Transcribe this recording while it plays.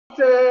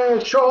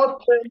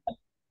Short.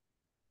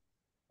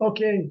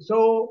 Okay,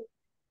 so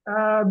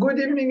good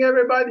evening,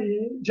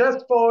 everybody.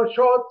 Just for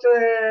short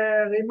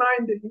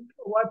reminding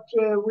what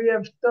we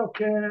have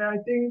talked, I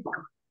think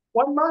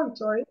 1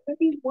 month, or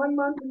maybe 1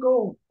 month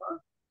ago.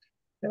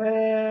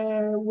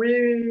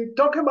 We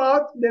talk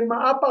about the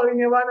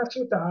Maha-parinibbana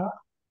Sutta.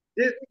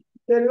 This is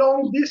the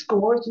long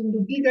discourse in the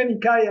Digha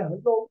Nikaya,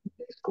 long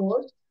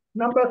discourse,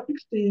 number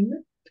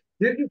 16.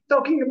 This is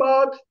talking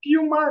about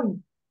few months,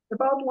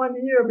 about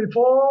 1 year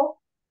before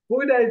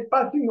Buddha is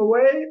passing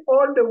away,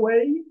 all the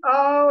way,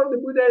 how the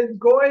Buddha is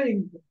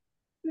going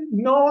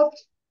north,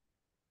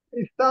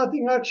 is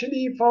starting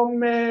actually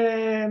from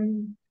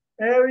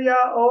area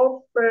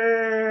of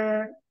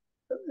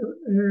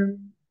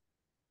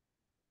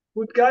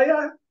Bodh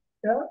Gaya,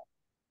 yeah,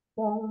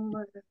 from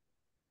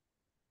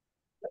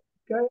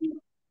Gaya,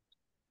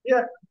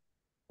 yeah,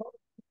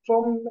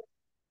 from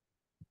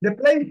the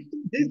place.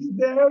 This is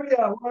the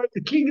area where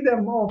the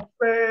kingdom of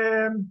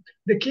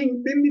the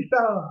king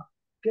Bimbisara.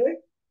 Okay,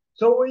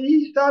 so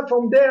he start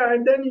from there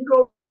and then he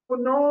go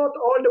north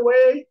all the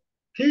way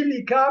till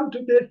he come to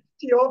the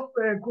city of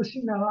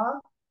Kusinara.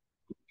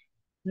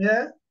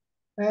 Yeah,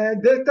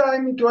 that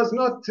time it was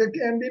not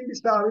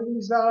Bimbisara.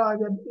 Bimbisara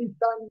this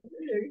time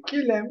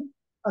kill him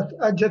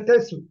at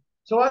Jatesu.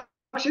 So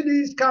actually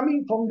he's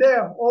coming from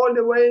there all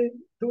the way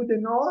to the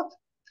north,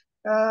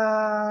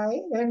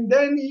 and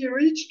then he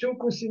reached to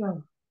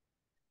Kusinara.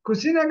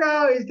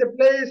 Kusinagar is the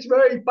place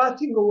where he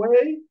passing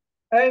away.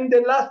 And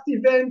the last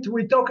event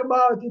we talk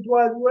about, it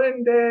was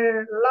when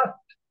the last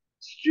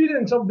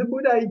students of the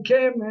Buddha, he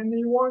came and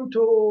he want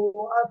to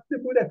ask the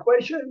Buddha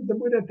questions. The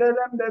Buddha tell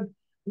him that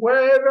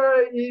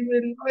wherever he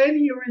will,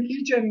 any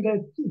religion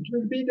that it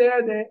will be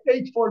there, the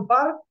Eightfold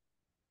Path,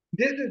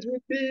 this is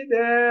will be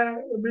the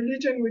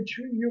religion which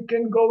you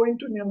can go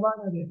into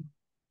Nirvana then.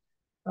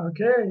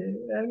 Okay,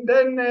 and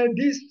then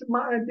this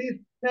man,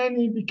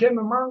 he became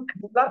a monk,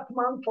 the last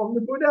monk from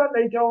the Buddha.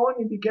 Later on,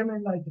 he became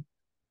enlightened.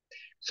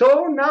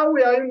 So now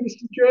we are in the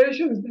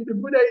situation that the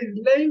Buddha is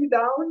laying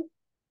down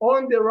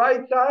on the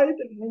right side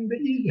and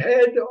his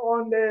head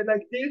on the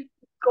like this.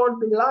 It's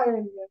called the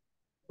lion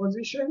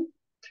position,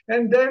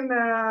 and then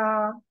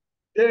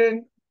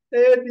the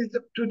head is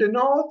to the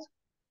north,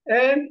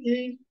 and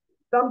he's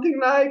something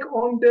like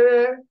on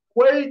the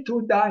way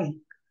to die.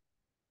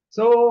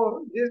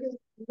 So this is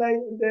like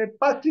the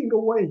passing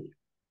away,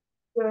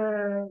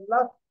 the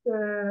last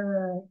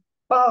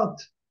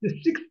part, the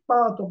sixth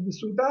part of the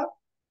Sutta.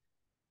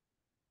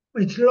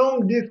 It's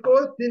long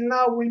discourse. Till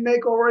now we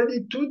make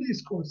already two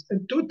discourse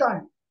and 2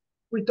 times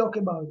we talk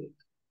about it.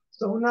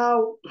 So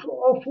now,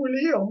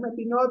 hopefully, or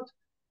maybe not,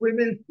 we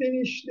will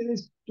finish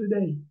this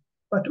today.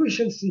 But we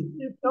shall see.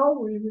 If not,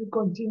 we will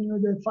continue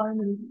the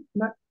final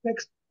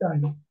next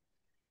time.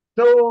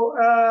 So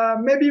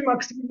maybe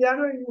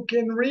Maximiliano, you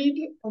can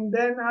read, and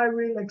then I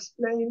will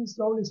explain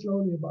slowly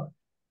about it.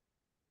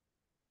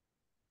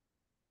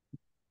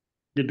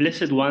 The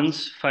Blessed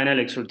One's final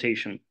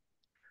exhortation.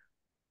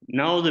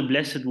 Now the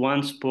Blessed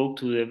One spoke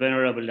to the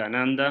Venerable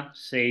Ananda,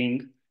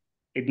 saying,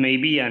 "It may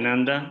be,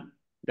 Ananda,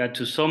 that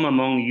to some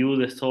among you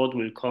the thought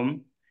will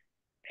come,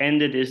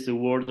 ended is the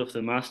word of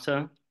the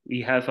Master,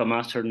 we have a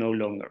Master no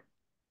longer.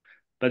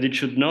 But it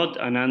should not,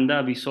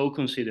 Ananda, be so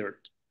considered,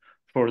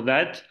 for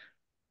that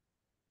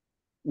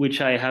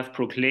which I have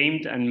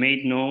proclaimed and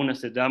made known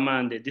as the Dhamma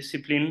and the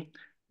discipline,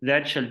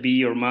 that shall be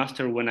your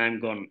Master when I am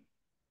gone."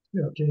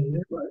 Okay,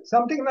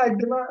 something like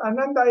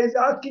Ananda is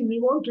asking, we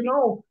want to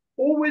know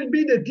who will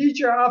be the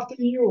teacher after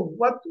you,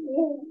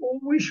 who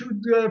we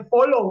should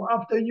follow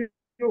after you.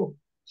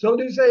 So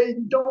they say,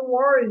 don't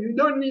worry, you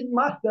don't need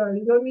master,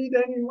 you don't need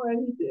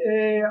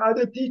any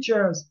other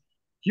teachers.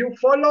 You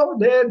follow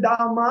the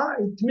Dhamma,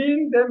 it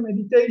means the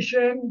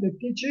meditation, the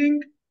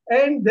teaching,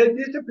 and the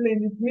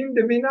discipline, it means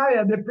the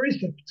Vinaya, the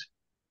precept.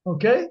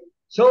 Okay?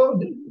 So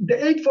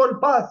the Eightfold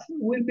Path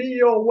will be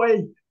your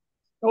way,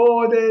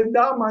 or the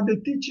Dharma,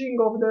 the teaching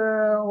of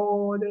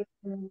the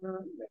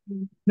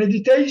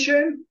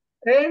meditation,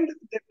 and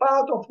the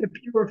part of the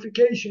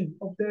purification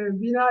of the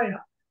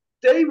Vinaya.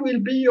 They will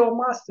be your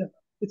master.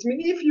 It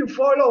means if you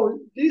follow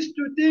these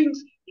two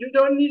things, you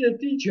don't need a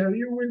teacher.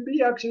 You will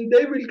be actually,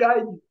 they will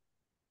guide you.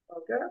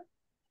 Okay?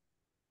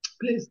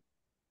 Please.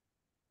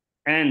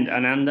 And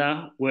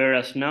Ananda,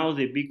 whereas now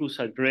the bhikkhus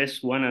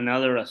address one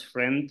another as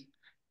friend,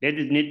 let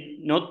it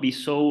not be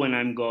so when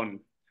I'm gone.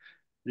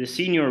 The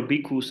senior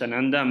bhikkhus,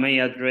 Ananda, may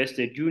address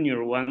the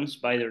junior ones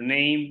by their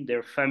name,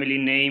 their family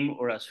name,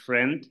 or as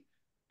friend,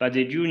 but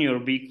the junior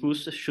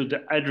bhikkhus should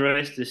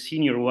address the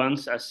senior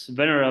ones as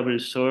Venerable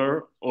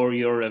Sir or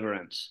Your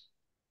Reverence.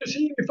 You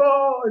see,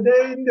 before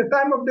in the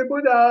time of the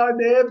Buddha,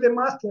 they have the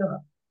master.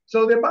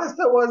 So the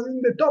master was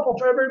in the top of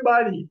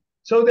everybody.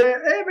 So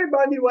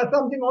everybody was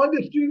something, all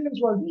the students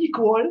was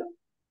equal.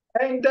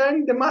 And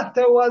then the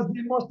master was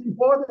the most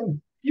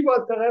important. He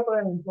was the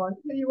reverend one.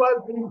 He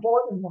was the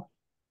important one.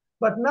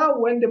 But now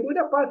when the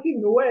Buddha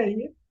passing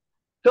away,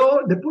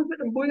 so the Buddha,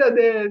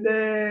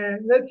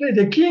 let's say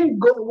the king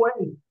go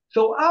away.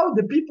 So how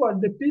the people,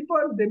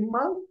 the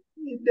monk,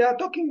 they are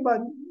talking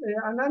about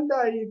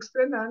Ananda. He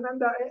explained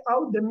Ananda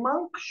how the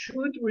monk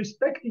should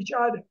respect each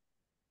other.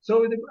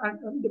 So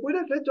the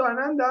Buddha said to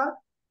Ananda,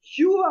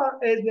 you are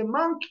as a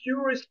monk,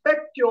 you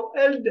respect your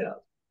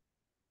elders.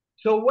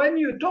 So when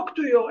you talk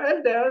to your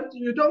elders,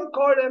 you don't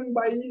call them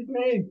by his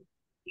name.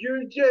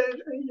 You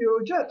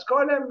just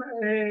call them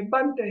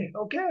Bante,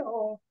 okay?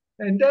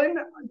 And then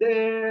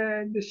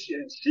the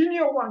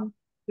senior one,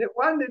 the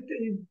one that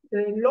is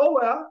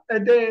lower,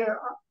 the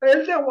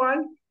elder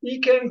one, he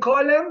can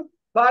call him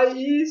by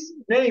his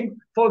name.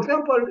 For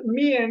example,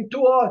 me and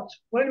Tuot,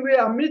 when we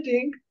are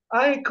meeting,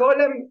 I call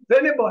him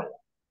Venerable,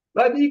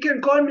 but he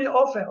can call me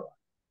Ofer,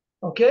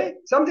 okay?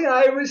 Something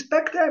I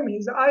respect him,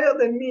 he's higher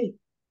than me.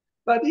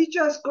 But he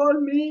just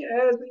called me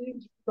as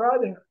his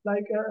brother,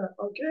 like,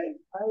 okay,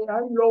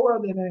 I'm lower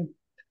than him.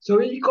 So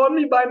he called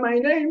me by my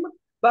name,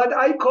 but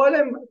I call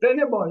him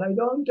Venerable. I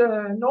don't,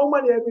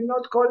 normally I will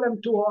not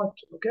him too hot,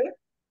 okay?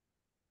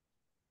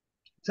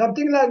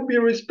 Something like be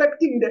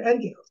respecting the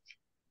elders.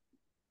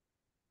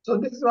 So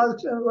this is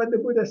what the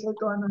Buddha said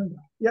to Ananda.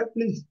 Yeah,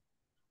 please.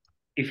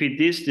 If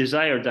it is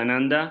desired,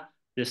 Ananda,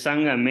 the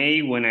Sangha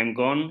may, when I'm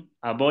gone,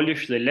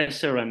 abolish the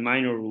lesser and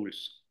minor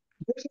rules.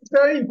 This is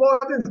very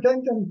important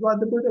sentence what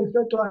the Buddha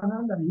said to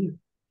Ananda here.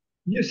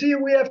 You see,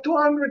 we have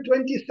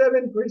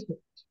 227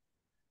 precepts.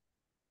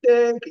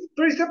 The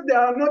precepts, they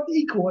are not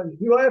equal.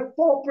 You have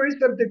 4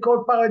 precepts they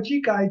call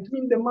parajika. It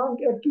means the monk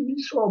have to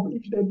disrobe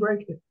if they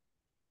break them.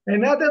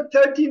 Another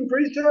 13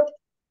 precepts,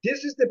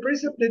 this is the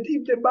precept that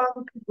if the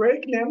monk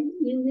break them,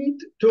 he need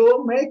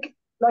to make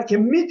like a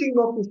meeting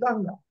of the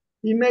Sangha.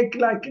 He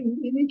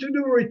need to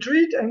do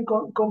retreat and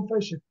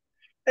confession.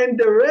 And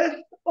the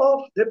rest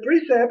of the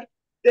precepts,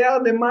 they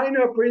are the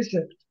minor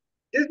precepts.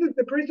 This is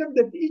the precept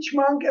that each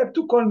monk have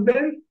to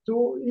convince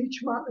to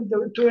each monk,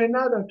 to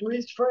another, to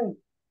his friend.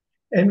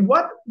 And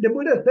what the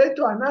Buddha said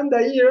to Ananda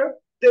here,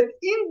 that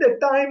in the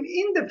time,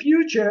 in the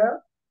future,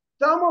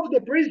 some of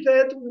the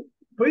precepts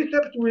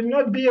will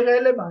not be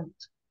relevant.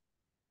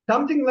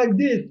 Something like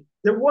this,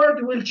 the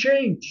world will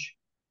change.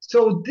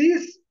 So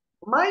these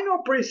minor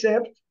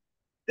precepts,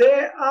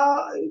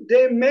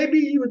 they maybe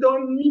you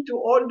don't need to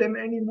hold them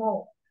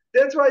anymore.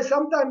 That's why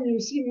sometimes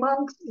you see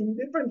monks in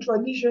different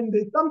traditions,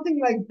 there's something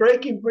like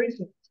breaking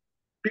precepts,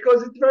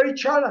 because it's very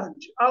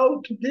challenging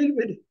how to deal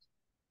with it.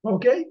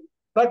 Okay?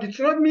 But it's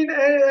not mean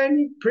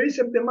any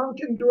precept the monk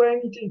can do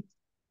anything.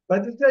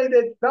 But to say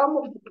that some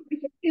of the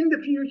precepts in the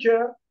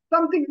future,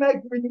 something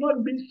like will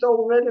not be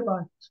so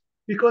relevant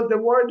because the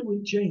world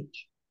will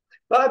change.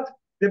 But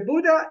the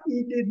Buddha,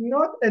 he did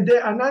not,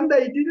 the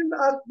Ananda, he didn't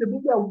ask the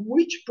Buddha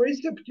which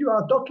precept you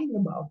are talking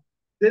about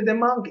that the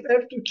monk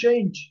have to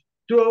change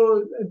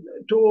to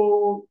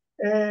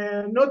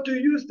not to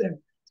use them.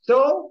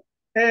 So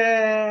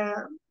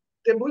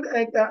the Buddha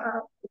at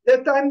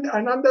that time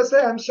Ananda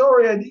said, "I'm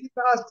sorry, I didn't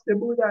ask the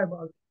Buddha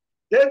about it."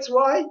 That's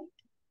why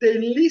they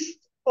list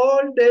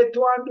all the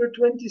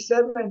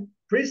 227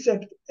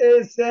 precepts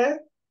as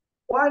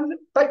one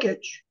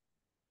package.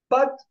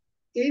 But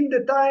in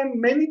the time,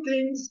 many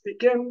things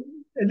became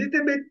a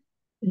little bit,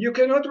 you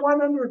cannot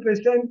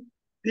 100%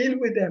 deal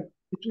with them.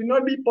 It will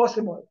not be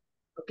possible,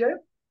 okay?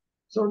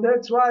 So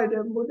that's why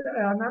the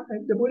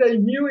Buddha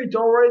knew it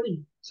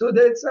already. So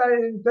that's why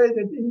I say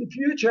that in the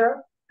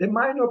future, the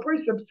minor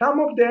precepts, some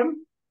of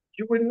them,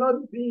 you will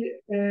not be,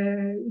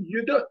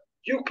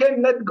 you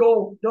can let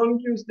go, don't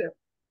use them,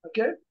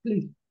 okay?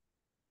 Please.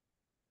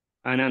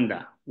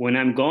 Ananda, when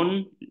I'm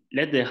gone,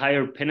 let the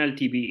higher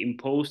penalty be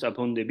imposed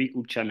upon the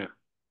bhikkhu Chana.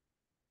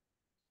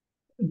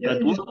 Yeah,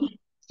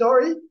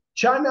 sorry,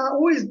 Chana.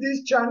 Who is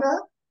this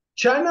Chana?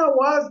 Chana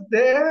was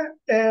the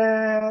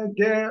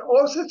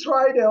horse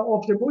rider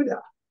of the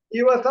Buddha.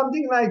 He was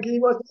something like he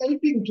was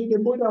helping to the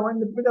Buddha when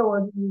the Buddha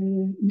was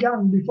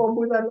young, before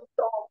Buddha left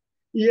off.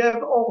 He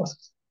had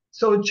horse.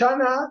 So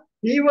Chana,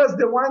 he was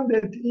the one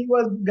that he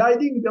was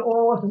guiding the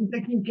horse and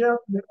taking care of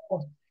the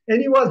horse. And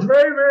he was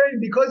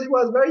because he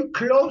was very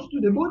close to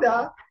the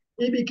Buddha,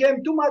 he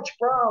became too much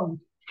proud.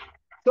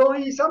 So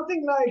he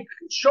something like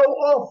show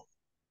off.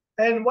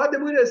 And what the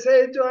Buddha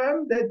said to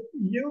him that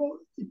you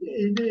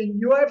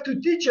have to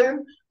teach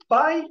him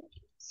by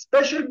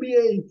special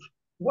behave.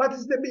 What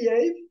is the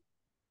behave?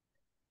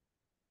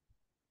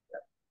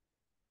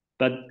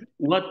 But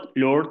what,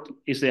 Lord,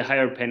 is the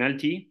higher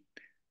penalty?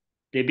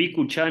 The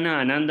bhikkhu Chana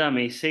Ananda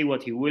may say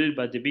what he will,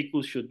 but the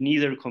bhikkhus should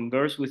neither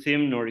converse with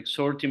him, nor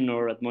exhort him,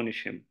 nor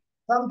admonish him.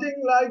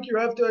 Something like you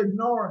have to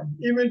ignore him.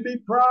 He will be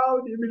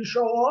proud, he will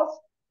show off,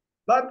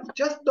 but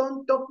just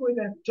don't talk with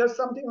him. Just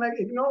something like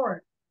ignore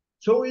him.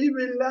 So he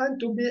will learn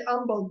to be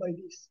humble by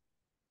this.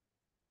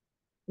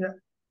 Yeah.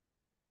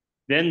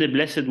 Then the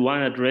Blessed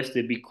One addressed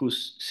the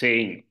bhikkhus,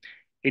 saying,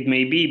 "It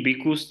may be,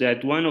 bhikkhus,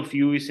 that one of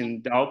you is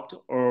in doubt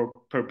or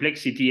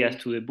perplexity as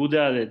to the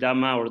Buddha, the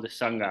Dhamma, or the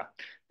Sangha,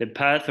 the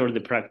path or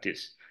the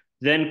practice.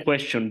 Then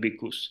question,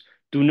 bhikkhus.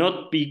 Do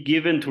not be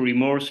given to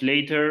remorse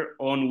later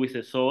on with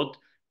the thought,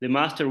 the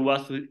Master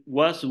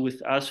was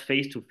with us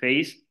face to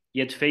face,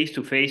 yet face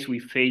to face we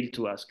failed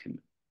to ask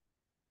him."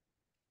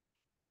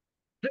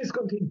 Please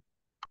continue.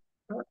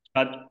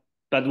 But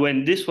But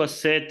when this was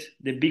said,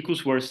 the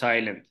bhikkhus were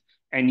silent.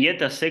 And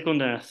yet a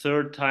second and a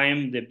third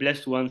time the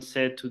Blessed One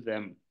said to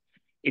them,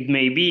 "It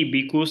may be,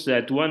 bhikkhus,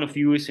 that one of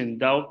you is in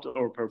doubt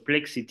or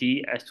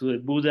perplexity as to the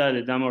Buddha,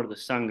 the Dhamma, or the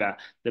Sangha,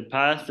 the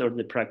path or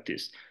the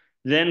practice.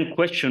 Then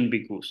question,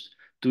 bhikkhus.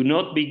 Do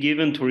not be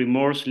given to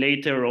remorse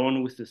later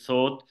on with the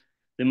thought,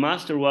 the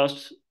Master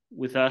was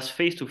with us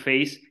face to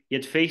face,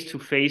 yet face to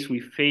face we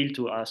failed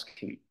to ask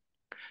him."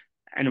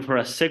 And for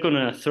a second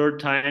and a third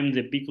time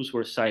the bhikkhus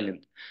were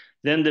silent.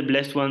 Then the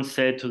Blessed One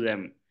said to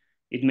them,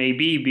 "It may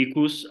be,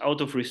 bhikkhus,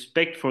 out of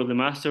respect for the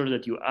Master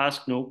that you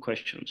ask no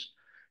questions.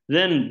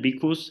 Then,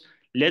 bhikkhus,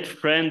 let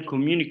friend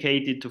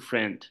communicate it to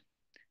friend."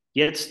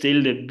 Yet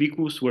still the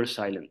bhikkhus were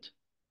silent.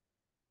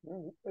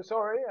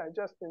 Sorry, I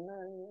just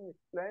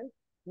explained.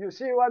 You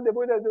see what the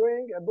Buddha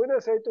doing? The Buddha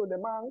said to the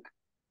monk,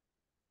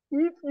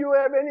 "If you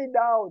have any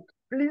doubt,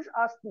 please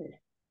ask me."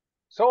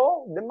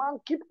 So the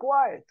monk keep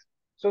quiet.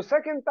 So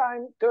second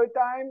time, third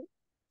time,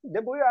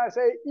 the Buddha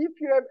say, "If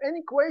you have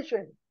any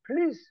question,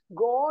 please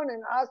go on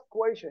and ask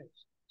questions."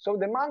 So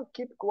the monk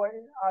keep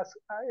quiet.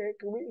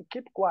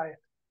 Keep quiet.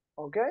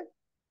 Okay,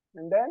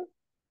 and then.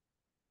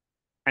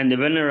 And the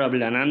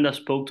Venerable Ananda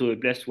spoke to the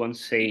Blessed One,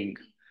 saying,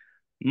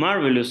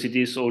 "Marvelous it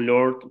is, O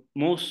Lord,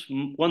 most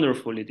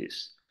wonderful it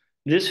is.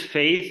 This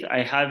faith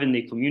I have in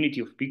the community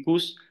of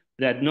bhikkhus,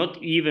 that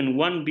not even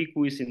one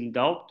bhikkhu is in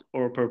doubt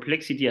or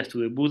perplexity as to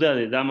the Buddha,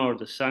 the Dhamma, or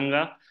the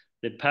Sangha,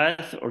 the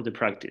path or the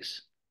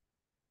practice.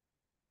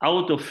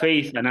 Out of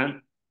faith,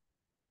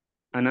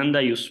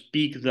 Ananda, you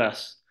speak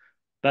thus.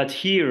 But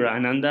here,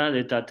 Ananda,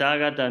 the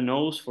Tathagata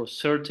knows for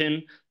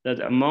certain that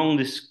among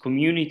this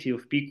community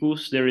of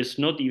bhikkhus, there is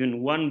not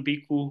even one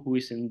bhikkhu who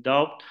is in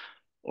doubt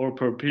or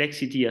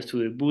perplexity as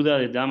to the Buddha,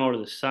 the Dhamma, or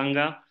the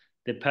Sangha,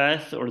 the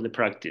path or the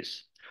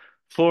practice.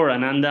 For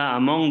Ananda,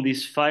 among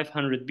these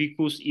 500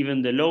 bhikkhus,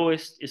 even the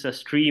lowest is a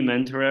stream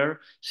enterer,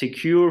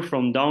 secure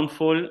from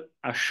downfall,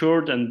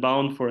 assured and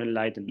bound for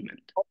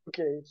enlightenment.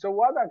 Okay, so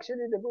what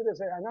actually the Buddha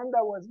said,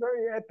 Ananda was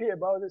very happy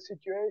about the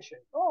situation.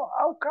 Oh,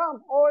 how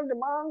come all the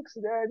monks,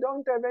 they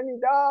don't have any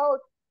doubt,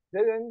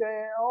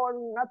 they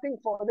all nothing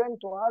for them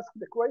to ask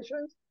the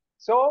questions.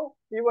 So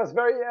he was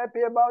very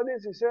happy about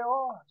this. He said,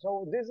 "Oh,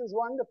 so this is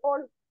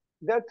wonderful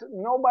that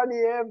nobody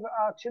have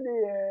actually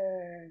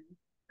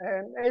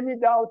any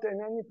doubt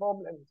and any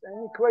problems,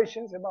 any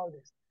questions about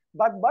this."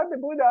 But the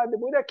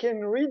Buddha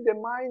can read the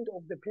mind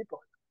of the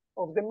people,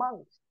 of the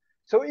monks.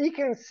 So he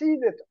can see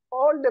that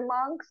all the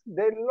monks,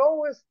 the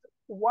lowest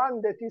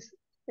one that is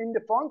in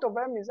the front of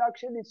them is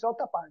actually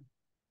Sotapan,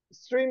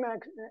 stream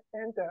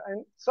enter.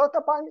 And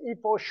Sotapan, he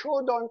for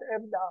sure don't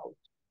have doubt.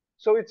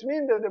 So it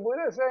means that the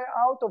Buddha say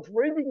out of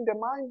reading the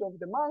mind of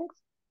the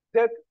monks,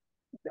 that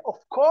of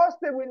course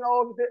they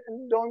will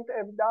don't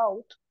have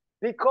doubt,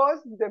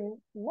 because the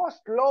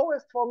most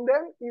lowest from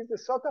them is the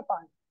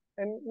Sotapan.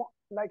 And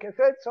like I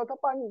said,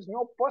 Sotapan is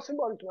not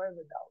possible to have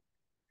a doubt.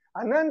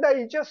 Ananda,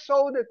 he just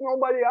saw that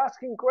nobody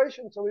asking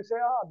questions, so he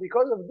said,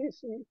 because of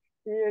this,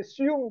 he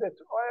assumed that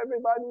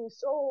everybody is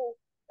so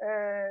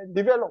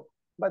developed.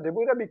 But the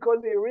Buddha,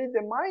 because he read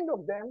the mind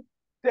of them,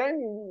 then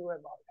he knew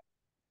about it.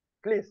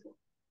 Please.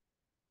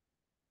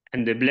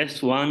 And the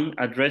Blessed One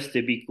addressed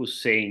the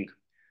bhikkhus, saying,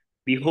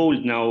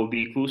 "Behold now,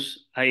 bhikkhus,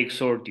 I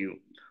exhort you.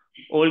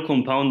 All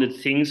compounded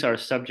things are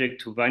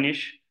subject to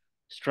vanish.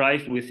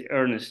 Strive with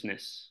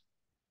earnestness."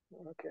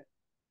 Okay.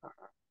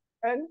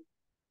 And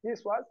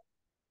this was?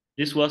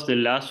 This was the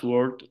last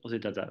word of the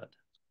Tathagata.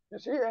 You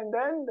see, and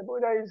then the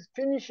Buddha is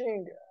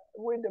finishing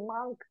with the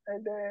monk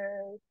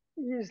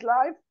his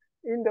life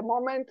in the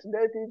moment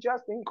that he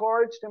just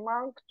encouraged the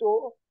monk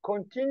to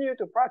continue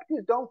to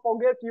practice. Don't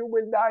forget you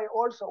will die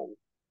also.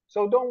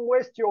 So don't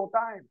waste your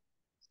time.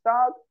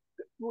 Start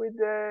with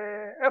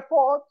the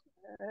effort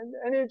and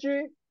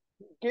energy.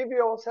 Give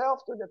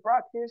yourself to the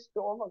practice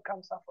to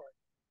overcome suffering.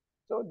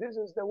 So this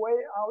is the way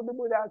how the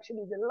Buddha,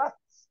 actually the last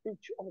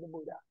speech of the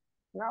Buddha.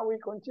 Now we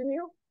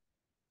continue.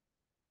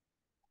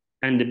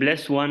 And the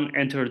Blessed One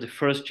entered the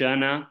first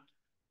jhana.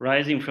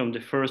 Rising from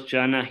the first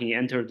jhana, he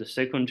entered the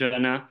second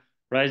jhana.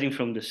 Rising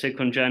from the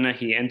second jhana,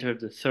 he entered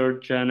the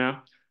third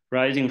jhana.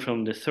 Rising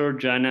from the third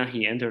jhana,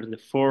 he entered the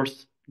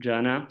fourth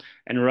jhana.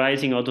 And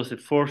rising out of the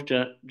fourth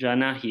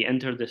jhana, he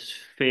entered the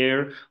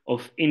sphere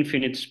of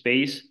infinite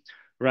space.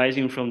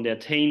 Rising from the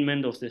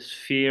attainment of the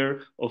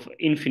sphere of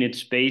infinite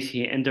space,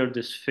 he entered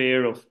the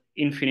sphere of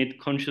infinite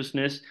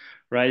consciousness.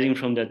 Rising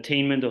from the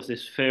attainment of the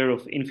sphere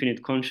of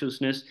infinite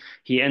consciousness,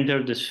 he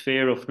entered the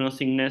sphere of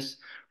nothingness.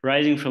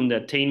 Rising from the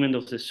attainment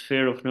of the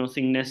sphere of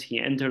nothingness, he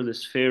entered the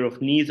sphere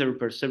of neither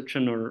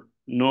perception or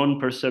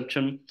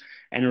non-perception.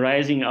 And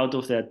rising out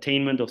of the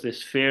attainment of the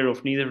sphere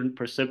of neither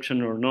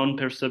perception or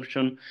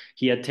non-perception,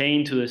 he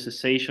attained to the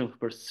cessation of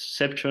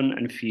perception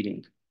and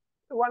feeling.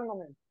 One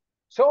moment.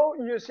 So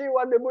you see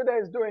what the Buddha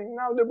is doing.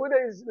 Now the Buddha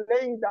is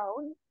laying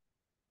down.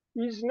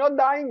 He's not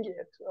dying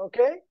yet,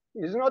 okay?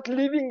 He's not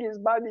leaving his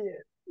body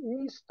yet.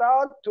 He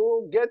starts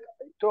to get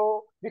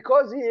to,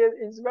 because he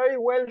is very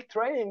well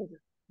trained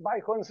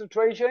by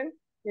concentration,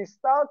 he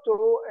starts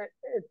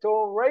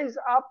to raise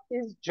up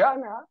his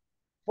jhana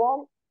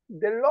from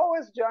the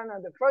lowest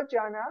jhana, the first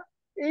jhana,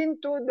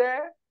 into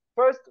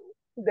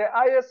the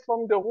highest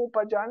from the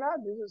Rupa jhana.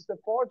 This is the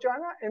fourth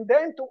jhana, and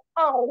then to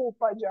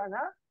Arupa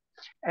jhana.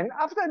 And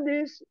after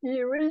this,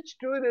 he reached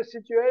to the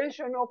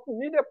situation of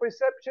neither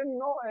perception,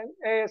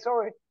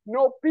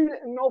 no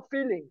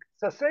feeling,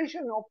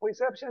 cessation of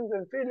perceptions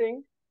and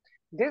feeling.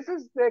 This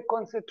is the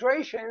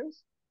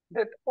concentrations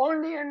that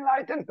only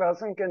enlightened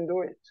person can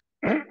do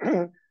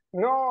it.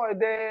 No,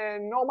 the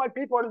normal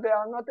people, they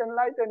are not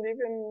enlightened.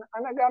 Even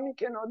anagami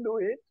cannot do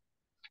it.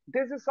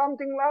 This is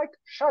something like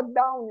shut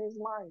down his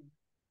mind.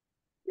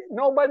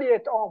 Nobody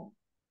at home.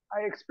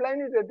 I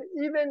explained it that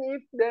even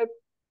if the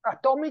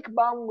atomic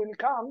bomb will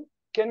come,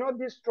 cannot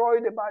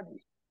destroy the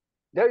body.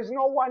 There is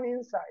no one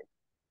inside.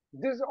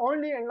 This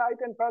only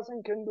enlightened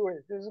person can do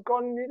it. This is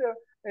called neither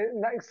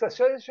an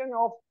cessation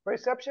of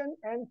perception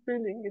and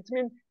feeling. It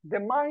means the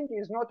mind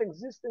is not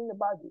exist in the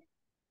body.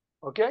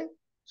 Okay?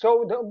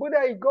 So the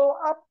Buddha, he go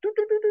up to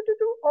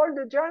all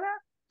the jhana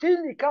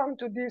till he come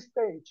to this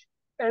stage.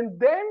 And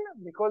then,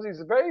 because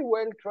he's very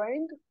well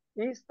trained,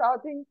 he's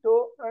starting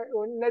to,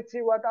 let's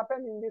see what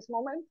happened in this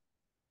moment.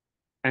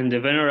 And the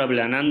Venerable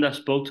Ananda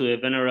spoke to the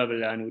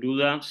Venerable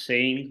Anuruddha,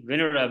 saying,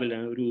 Venerable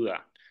Anuruddha,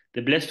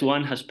 the Blessed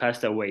One has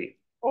passed away.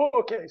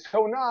 Okay,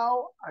 so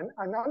now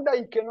Ananda,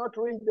 he cannot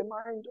read the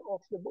mind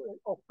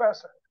of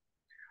person.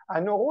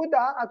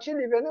 Anuruddha,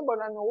 actually Venerable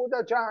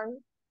Anuruddha Jan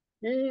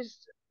is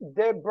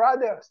the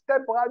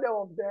step brother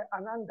of the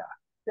Ananda.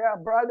 They are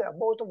brother,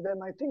 both of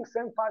them, I think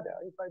same father,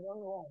 if I don't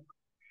wrong.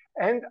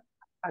 And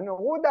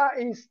Anuruddha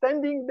is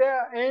standing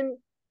there and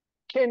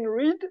can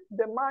read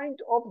the mind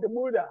of the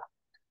Buddha.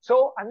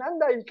 So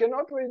Ananda, he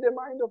cannot read the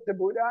mind of the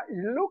Buddha. He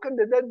look at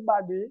the dead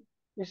body.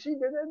 You see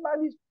the dead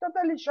body is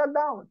totally shut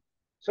down.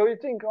 So you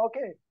think,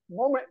 okay,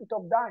 moment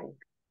of dying.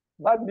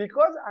 But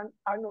because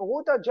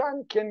Anuruddha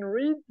Jan can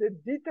read the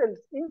details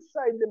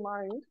inside the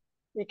mind,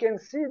 he can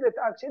see that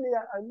actually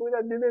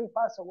Buddha didn't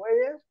pass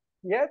away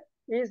yet.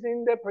 He's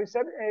in the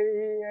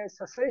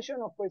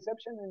cessation of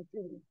perception and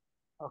feeling.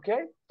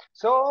 Okay,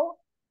 so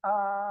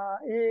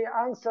he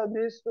answered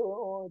this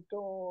to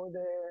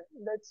the.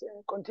 Let's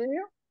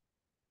continue.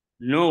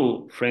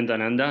 No, friend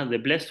Ananda, the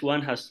Blessed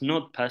One has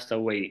not passed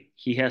away.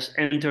 He has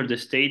entered the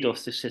state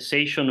of the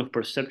cessation of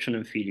perception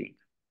and feeling.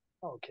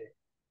 Okay.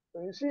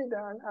 So you see,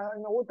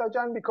 Anuruddha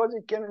Jan, because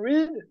he can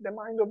read the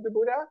mind of the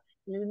Buddha,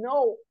 he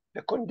knows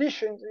the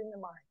conditions in the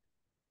mind.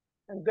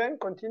 And then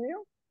continue.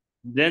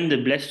 Then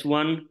the Blessed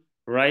One,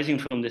 rising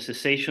from the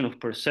cessation of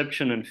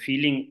perception and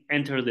feeling,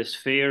 entered the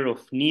sphere of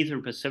neither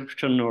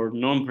perception nor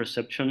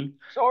non-perception.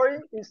 Sorry,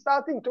 he's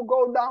starting to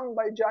go down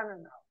by jhana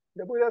now.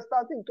 The Buddha is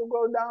starting to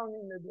go down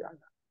in the jhana.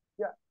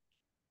 Yeah.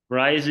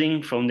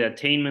 Rising from the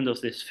attainment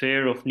of the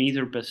sphere of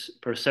neither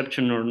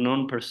perception nor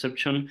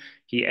non-perception,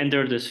 he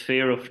entered the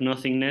sphere of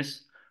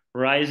nothingness.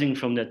 Rising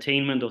from the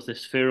attainment of the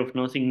sphere of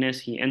nothingness,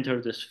 he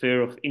entered the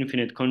sphere of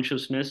infinite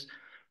consciousness.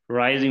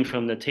 Rising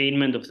from the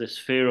attainment of the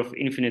sphere of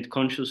infinite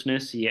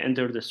consciousness, he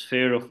entered the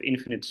sphere of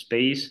infinite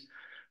space.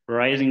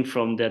 Rising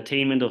from the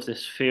attainment of the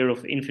sphere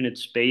of infinite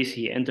space,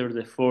 he entered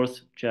the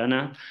fourth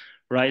jhana.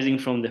 Rising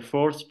from the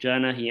fourth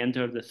jhana, he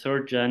entered the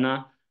third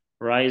jhana.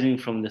 Rising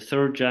from the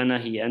third jhana,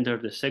 he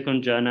entered the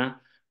second jhana.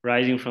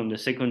 Rising from the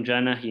second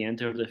jhana, he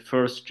entered the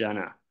first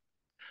jhana.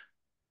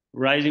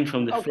 Rising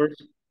from the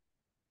first.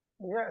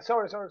 Yeah,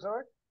 sorry.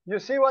 You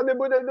see what the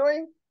Buddha is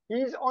doing?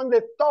 He's on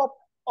the top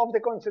of the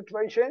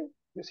concentration.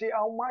 You see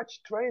how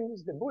much trained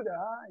is the Buddha?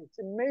 Huh? It's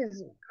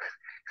amazing.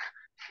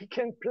 He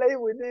can play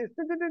with this,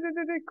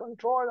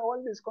 control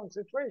all this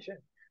concentration.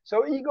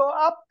 So he go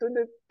up to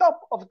the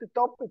top of the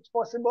top, it's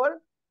possible.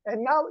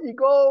 And now he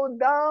go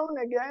down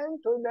again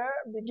to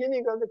the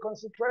beginning of the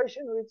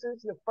concentration, which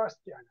is the first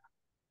jhana.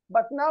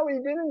 But now he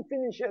didn't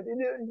finish it.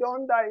 He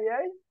don't die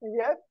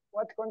yet.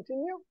 What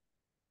continue?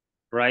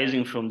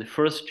 Rising from the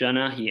first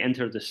jhana, he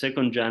entered the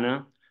second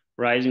jhana.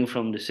 Rising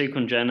from the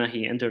second jhana,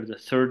 he entered the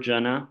third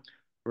jhana.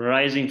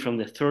 Rising from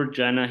the third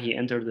jhana, he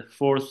entered the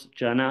fourth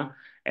jhana.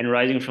 And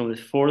rising from the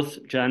fourth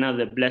jhana,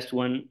 the Blessed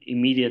One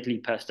immediately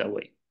passed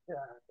away. Yeah,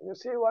 you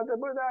see what the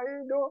Buddha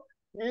he do?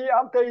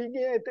 After he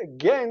get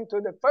again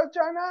to the first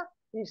jhana,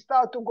 he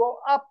start to go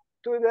up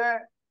to the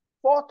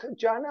fourth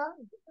jhana,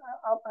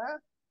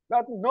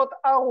 but not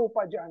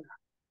Arupa jhana,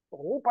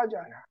 Rupa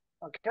jhana.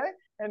 Okay,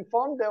 and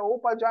from the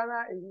Rupa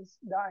jhana, he's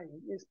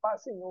dying, he's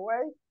passing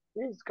away,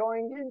 he's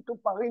going into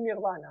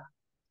Parinibbana,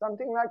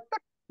 something like that.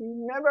 He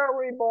never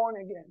reborn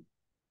again.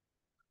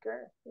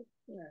 Okay,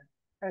 yeah.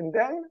 And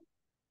then.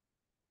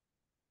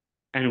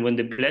 And when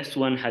the Blessed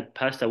One had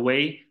passed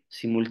away,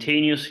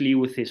 simultaneously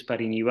with his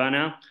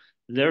parinibbana,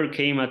 there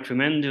came a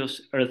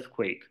tremendous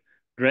earthquake,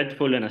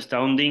 dreadful and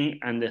astounding,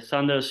 and the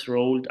thunders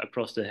rolled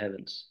across the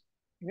heavens.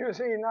 You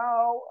see,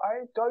 now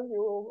I told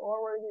you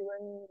already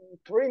when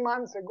 3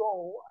 months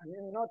ago, I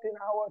mean, not in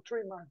our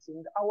 3 months,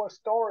 in our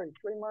story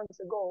 3 months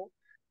ago,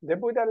 the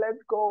Buddha let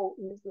go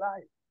his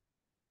life.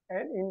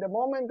 And in the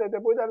moment that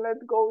the Buddha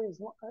let go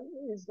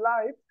his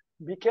life,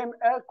 became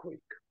earthquake.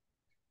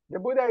 The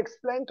Buddha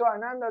explained to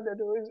Ananda that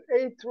there is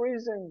 8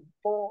 reasons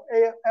for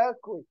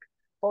earthquake.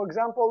 For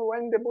example,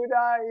 when the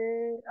Buddha,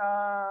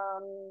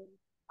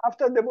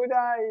 after the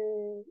Buddha,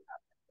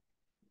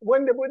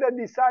 when the Buddha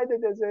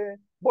decided as a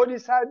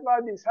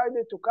bodhisattva,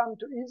 decided to come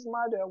to his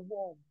mother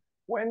womb.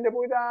 When the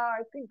Buddha,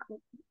 I think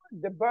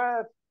the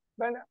birth,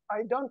 when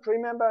I don't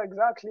remember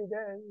exactly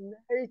the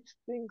 8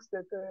 things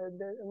that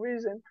the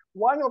reason.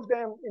 One of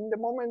them, in the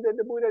moment that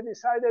the Buddha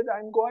decided,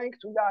 I'm going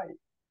to die.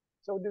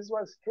 So this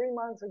was 3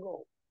 months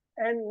ago.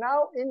 And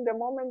now in the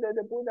moment that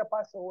the Buddha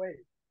passed away,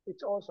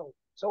 it's also.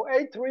 So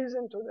 8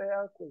 reasons to the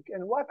earthquake.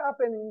 And what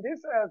happened in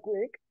this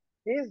earthquake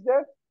is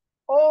that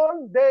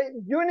all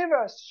the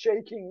universe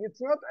shaking.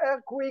 It's not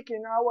earthquake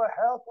in our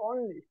earth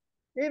only.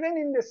 Even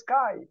in the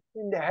sky,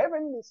 in the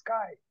heavenly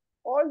sky,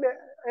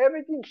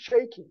 everything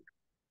shaking.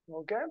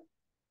 Okay?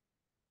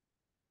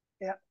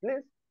 Yeah,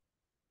 please.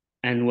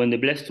 And when the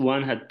Blessed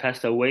One had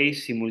passed away,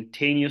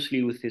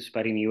 simultaneously with his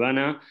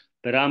parinibbana,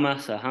 Brahma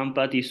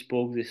Sahampati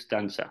spoke this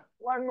stanza.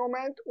 One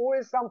moment, who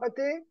is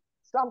Sampati?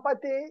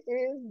 Sampati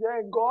is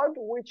the god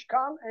which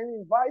come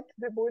and invite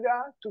the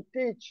Buddha to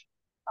teach.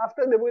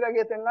 After the Buddha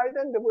get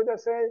enlightened, the Buddha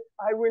say,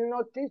 I will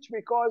not teach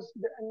because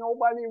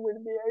nobody will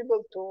be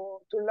able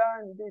to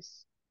learn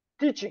this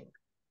teaching.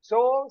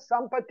 So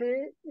Sampati,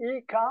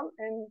 he come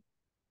and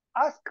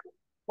ask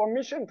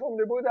permission from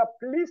the Buddha,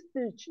 please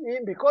teach.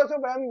 Because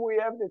of him, we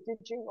have the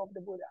teaching of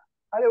the Buddha.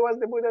 Otherwise,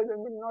 the Buddha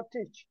will not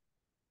teach.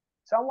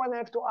 Someone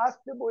have to ask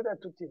the Buddha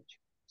to teach.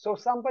 So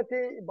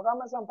Sampati,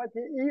 Brahma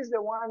Sampati is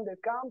the one that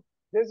comes.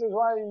 This is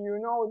why you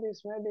know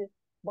this maybe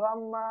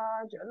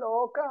Brahma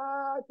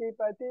Jaloka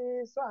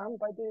Tipati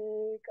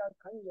Sampati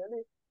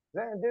Kathanjali.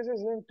 This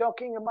is him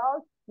talking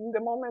about in the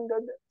moment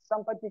that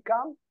Sampati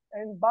comes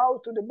and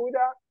bow to the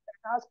Buddha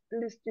and ask,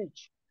 please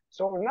teach.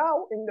 So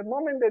now, in the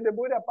moment that the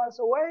Buddha passed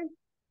away,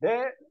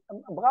 the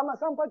Brahma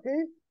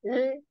Sampati,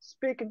 he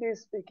speak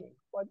this speaking.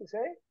 What do you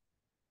say?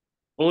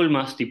 All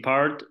must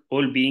depart,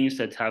 all beings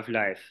that have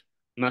life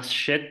must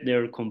shed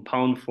their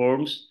compound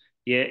forms,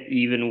 yet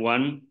even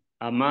one,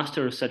 a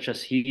master such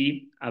as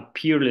he, a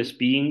peerless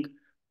being,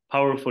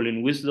 powerful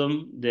in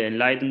wisdom, the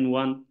enlightened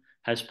one,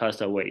 has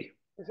passed away.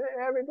 You say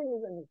everything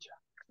is anicca.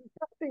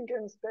 Nothing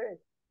can stay.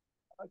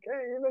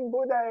 Okay, even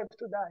Buddha have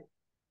to die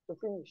to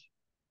finish.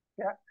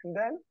 Yeah, and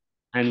then?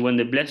 And when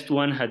the Blessed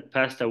One had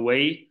passed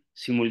away,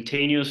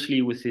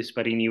 simultaneously with his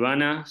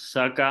parinibbana,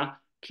 Saka,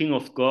 king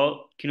of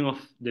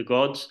the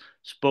gods,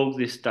 spoke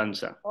this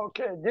stanza.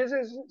 Okay, this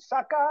is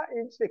Saka,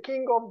 it's the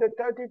king of the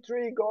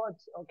 33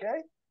 gods,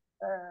 okay?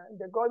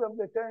 The god of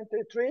the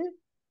 33,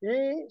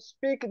 he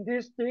speak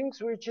these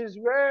things, which is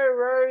very,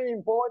 very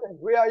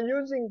important. We are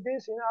using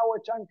this in our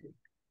chanting.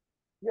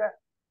 Yeah.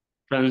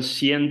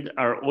 Transient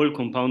are all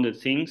compounded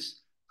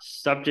things,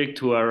 subject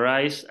to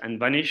arise and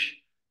vanish.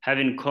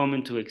 Having come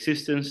into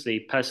existence, they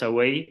pass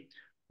away.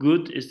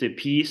 Good is the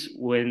peace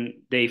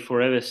when they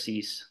forever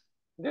cease.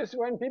 This,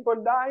 when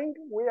people dying,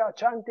 we are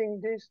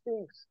chanting these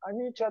things.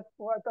 Anicca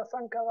vata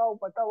sankara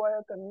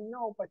upatavayata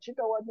nino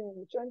pachita vadini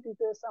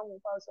uchantite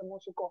samupasa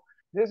musuko.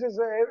 This is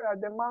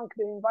the monk,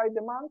 they invite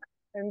the monk,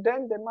 and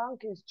then the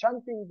monk is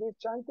chanting this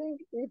chanting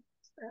if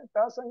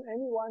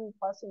anyone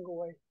passing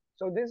away.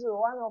 So this is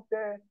one of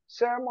the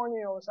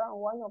ceremony or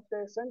one of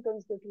the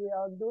sentence that we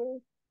are doing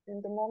in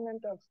the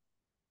moment of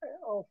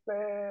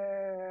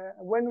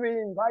when we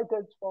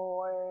invited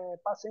for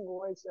passing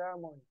away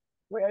ceremony.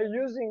 We are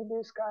using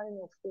this kind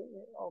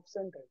of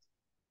sentence,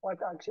 what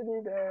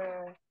actually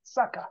the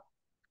Saka.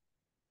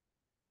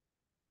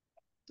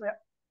 Yeah.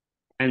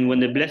 And when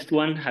the Blessed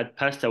One had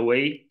passed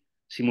away,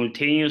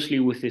 simultaneously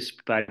with his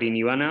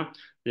parinibbana,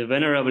 the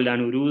Venerable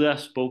Anuruddha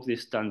spoke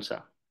this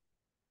stanza.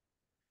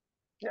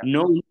 Yeah.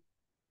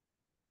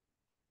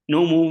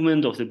 No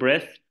movement of the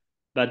breath,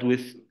 but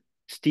with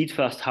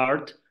steadfast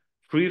heart,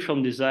 free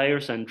from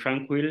desires and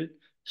tranquil,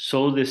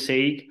 so the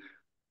sage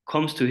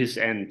comes to his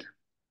end.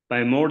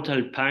 By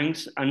mortal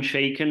pangs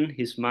unshaken,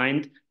 his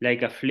mind,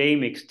 like a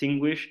flame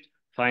extinguished,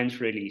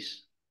 finds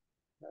release.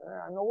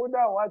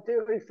 Anuruddha, what he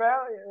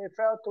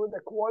refer to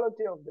the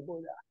quality of the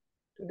Buddha,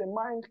 to the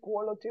mind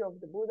quality of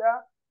the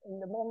Buddha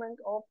in the moment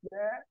of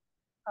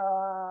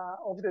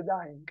the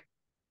dying.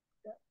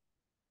 Yeah.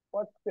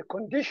 What the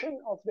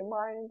condition of the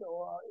mind,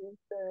 or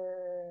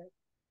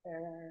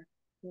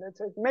let's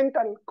say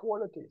mental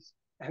qualities.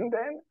 And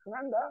then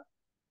Ananda.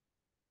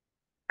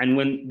 And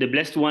when the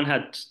Blessed One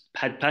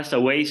had passed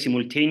away,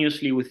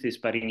 simultaneously with his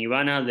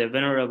parinibbana, the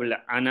Venerable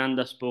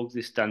Ananda spoke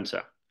this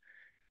stanza.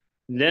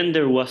 Then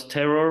there was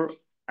terror,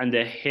 and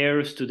the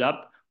hair stood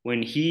up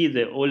when he,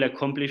 the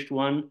all-accomplished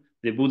one,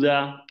 the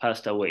Buddha,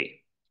 passed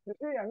away. You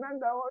see,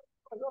 Ananda was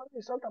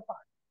only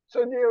Sotapan.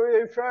 So they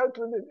refer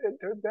to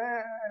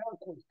the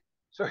earthquake.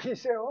 So he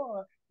said,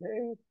 oh,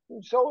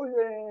 so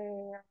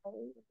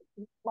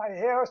my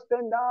hair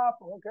stand up,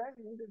 okay?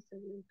 This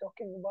is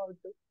talking about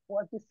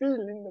what you feel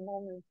in the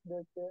moment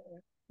that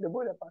the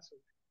Buddha passed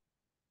away.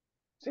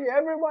 See,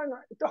 everyone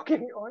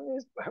talking on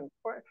his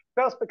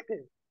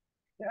perspective.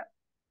 Yeah.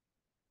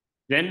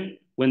 Then,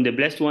 when the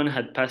Blessed One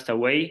had passed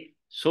away,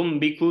 some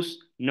bhikkhus,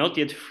 not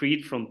yet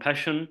freed from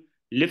passion,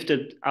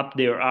 lifted up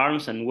their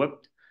arms and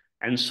wept.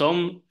 and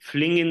some,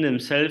 flinging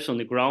themselves on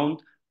the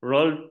ground,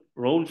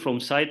 rolled from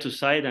side to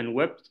side and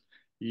wept,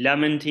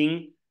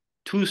 lamenting,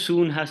 too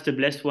soon has the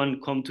blessed one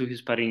come to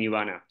his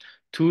parinibbana.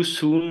 Too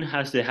soon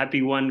has the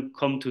happy one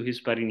come to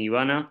his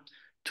parinibbana.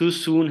 Too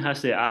soon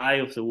has the eye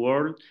of the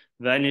world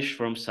vanished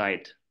from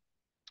sight.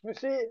 You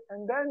see,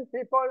 and then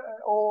people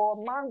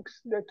or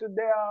monks that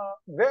they are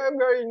very,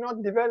 very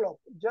not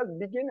developed, just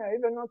beginner,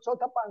 even not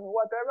sotapan,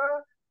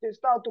 whatever, they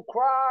start to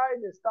cry,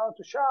 they start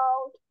to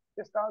shout,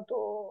 they start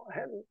to,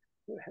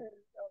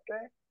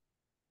 okay?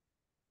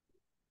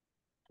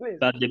 Please.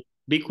 But the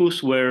bhikkhus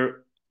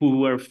who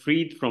were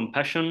freed from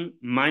passion,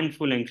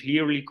 mindful and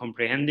clearly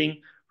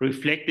comprehending,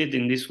 reflected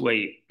in this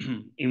way: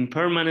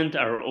 impermanent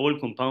are all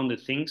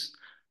compounded things.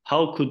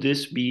 How could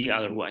this be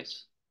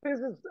otherwise? This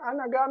is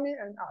anagami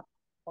and up.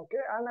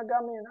 Okay,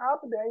 anagami and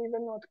up, they're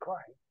even not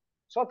crying.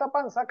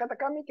 Sotapan,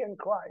 Sakadagami can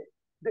cry.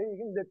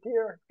 The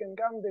tears can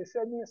come, the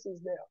sadness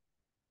is there.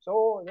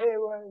 So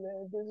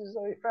this is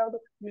referred.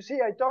 You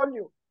see, I told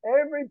you,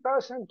 every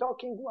person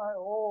talking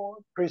or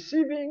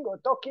perceiving or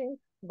talking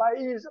by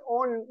his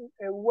own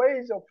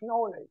ways of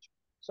knowledge.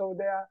 So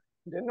they are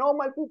the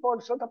normal people,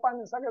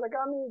 Sotapan and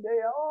Sakadagami, they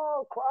are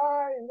all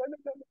crying.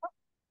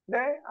 They,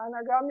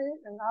 Anagami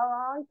and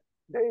Arahant,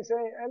 they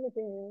say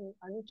everything in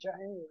anicca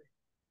anyway.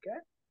 Okay?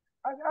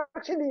 And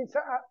actually,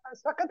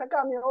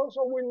 Sakadagami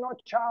also will not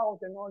shout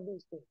and all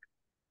these things.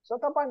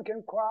 Sotapan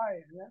can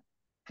cry,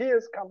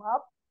 tears come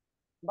up,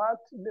 but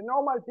the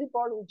normal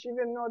people, which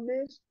even know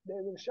this,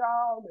 they will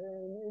shout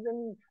and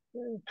even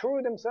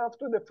throw themselves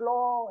to the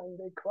floor and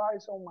they cry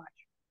so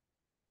much.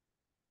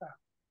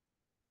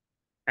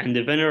 And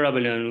the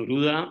Venerable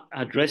Anuruddha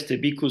addressed the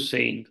bhikkhus,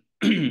 saying,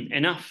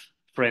 enough,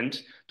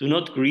 friends, do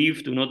not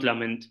grieve, do not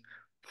lament,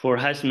 for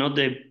has not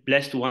the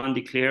Blessed One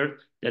declared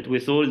that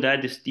with all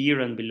that is dear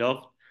and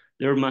beloved,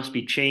 there must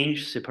be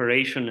change,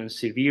 separation, and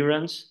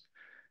severance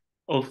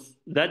of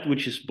that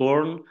which is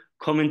born,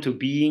 come into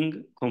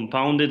being,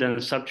 compounded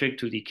and subject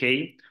to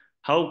decay?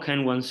 How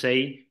can one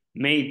say,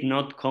 may it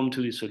not come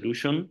to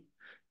dissolution?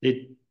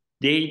 The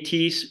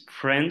deity's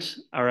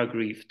friends are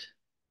aggrieved.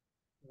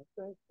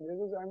 Okay. This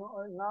is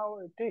now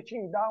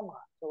teaching Dharma.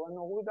 So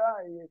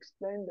Anuruddha, he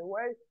explained the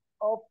way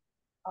of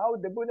how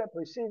the Buddha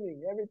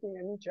perceiving everything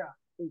anicca.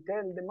 He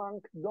tell the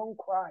monk, don't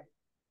cry.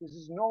 This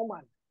is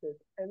normal, that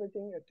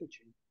everything you're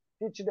teaching.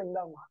 Teach them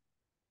Dharma.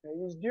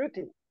 His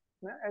duty,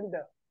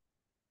 elder.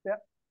 Yeah.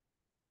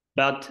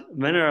 But,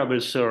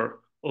 Venerable Sir,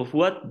 of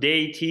what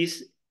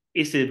deities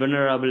is the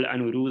Venerable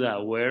Anuruddha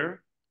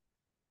aware?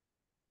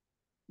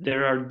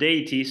 There are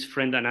deities,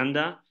 friend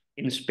Ananda,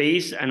 in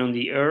space and on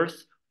the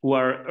earth who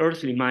are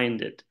earthly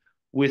minded.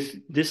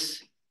 With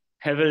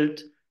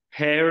disheveled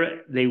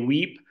hair they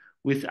weep,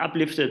 with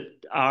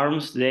uplifted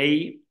arms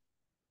they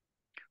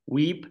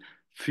weep,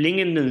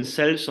 flinging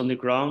themselves on the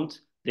ground,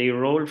 they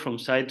roll from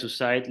side to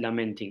side,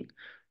 lamenting.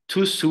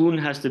 Too soon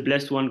has the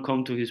blessed one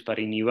come to his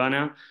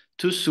parinibbana.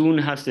 Too soon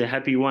has the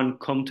happy one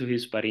come to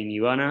his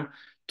parinibbana.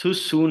 Too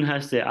soon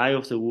has the eye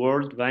of the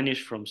world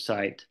vanished from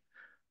sight.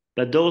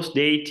 But those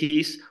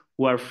deities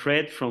who are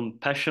freed from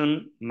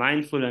passion,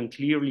 mindful and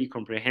clearly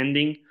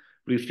comprehending,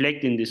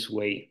 reflect in this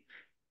way.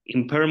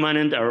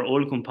 Impermanent are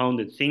all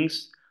compounded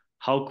things.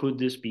 How could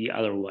this be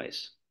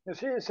otherwise? You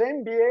see,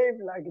 same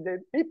behave like the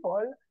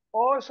people.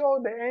 Also,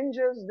 the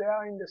angels, they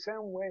are in the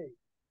same way.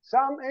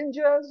 Some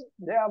angels,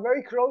 they are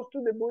very close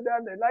to the Buddha,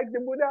 they like the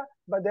Buddha,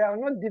 but they are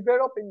not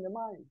developed in the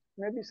mind.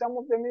 Maybe some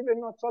of them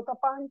even not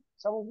Sotapan,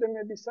 some of them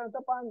may be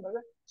Sotapan.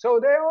 So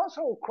they're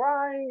also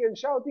crying and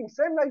shouting,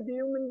 same like the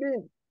human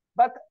being.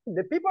 But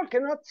the people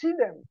cannot see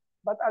them.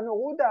 But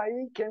Anuruddha,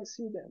 he can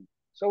see them.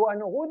 So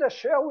Anuruddha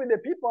share with the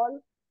people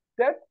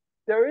that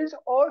there is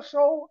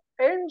also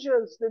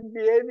angels that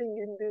behaving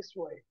in this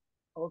way.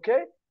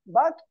 Okay?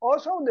 But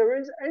also there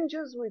is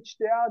angels which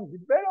they are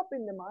developed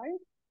in the mind,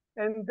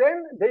 and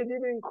then they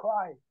didn't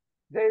cry.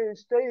 They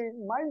stay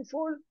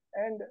mindful,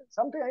 and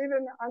something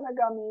even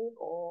anagami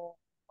or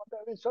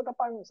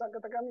sotapan,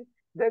 sakatagami,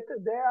 that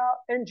they are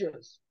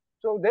angels.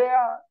 So they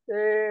are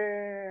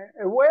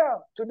aware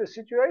to the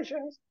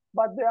situations,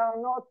 but they are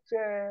not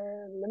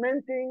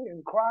lamenting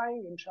and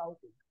crying and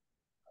shouting.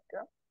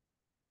 Okay?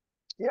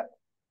 Yeah.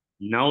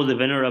 Now the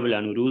Venerable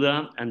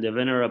Anuruddha and the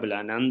Venerable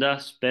Ananda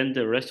spent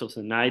the rest of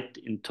the night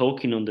in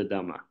talking on the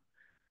Dhamma.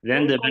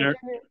 Then they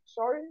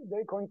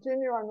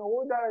continue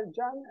Anuruddha,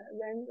 Ajarn,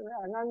 then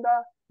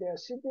Ananda, they are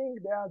sitting,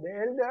 they are the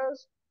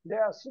elders, they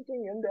are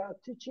sitting and they are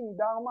teaching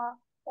Dharma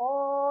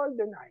all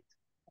the night.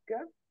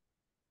 Okay?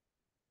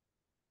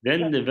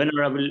 Then the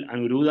Venerable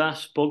Anuruddha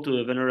spoke to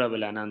the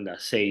Venerable Ananda,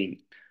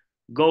 saying,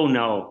 go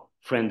now,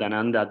 friend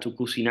Ananda, to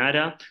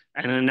Kusinara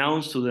and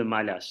announce to the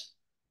Malas,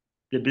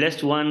 the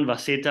Blessed One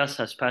Vasetas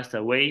has passed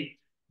away.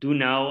 Do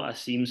now as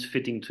seems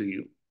fitting to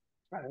you.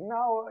 And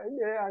now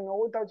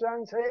Anuruddha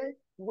Ajarn say,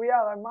 we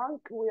are a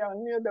monk, we are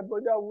near the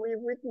Buddha, we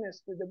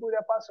witnessed the Buddha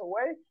pass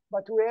away,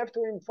 but we have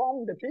to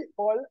inform the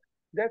people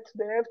that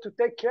they have to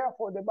take care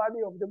for the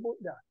body of the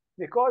Buddha,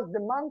 because the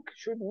monk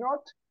should not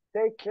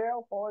take care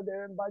for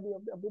the body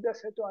of the Buddha.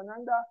 Said to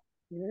Ananda,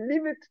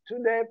 leave it to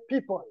the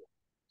people.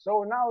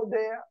 So now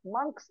the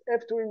monks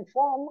have to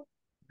inform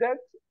that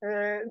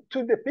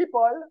to the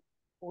people,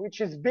 which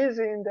is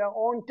busy in their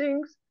own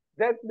things,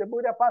 that the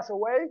Buddha passed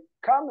away,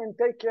 come and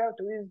take care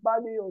to his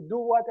body or do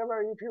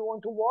whatever if you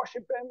want to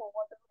worship him or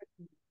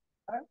whatever.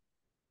 Huh?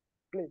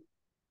 Please.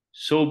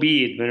 So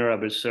be it,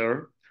 Venerable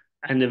Sir.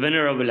 And the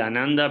Venerable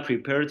Ananda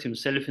prepared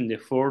himself in the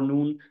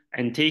forenoon,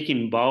 and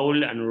taking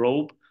bowl and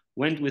robe,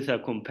 went with a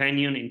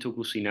companion into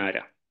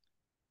Kusinara.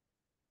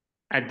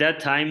 At that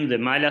time, the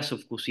Malas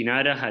of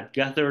Kusinara had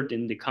gathered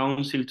in the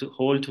council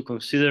hall to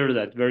consider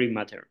that very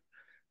matter.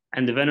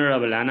 And the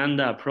Venerable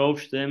Ananda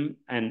approached them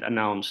and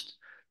announced,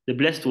 "The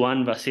Blessed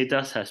One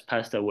Vasetas has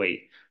passed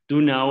away.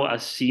 Do now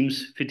as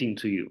seems fitting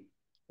to you."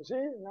 You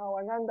see, now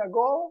Ananda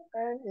go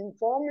and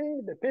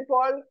informing the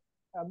people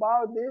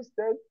about this,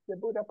 that the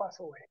Buddha passed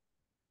away.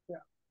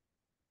 Yeah.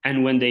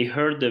 And when they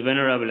heard the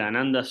Venerable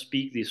Ananda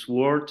speak these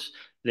words,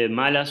 the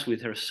Malas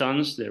with their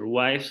sons, their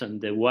wives,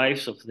 and the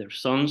wives of their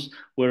sons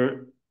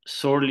were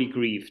sorely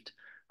grieved,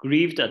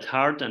 grieved at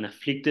heart and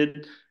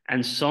afflicted,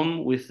 and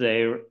some with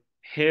their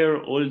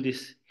hair all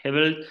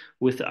dishevelled,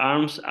 with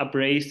arms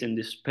upraised in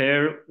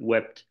despair,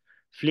 wept.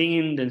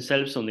 Flinging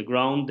themselves on the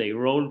ground, they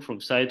rolled from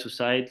side to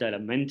side,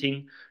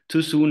 lamenting,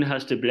 "Too soon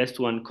has the Blessed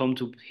One come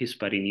to his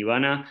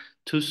parinibbana,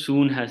 too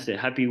soon has the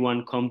Happy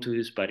One come to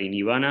his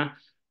parinibbana,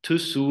 too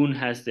soon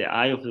has the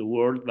eye of the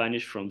world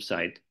vanished from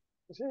sight."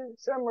 You see,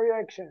 some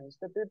reactions.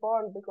 The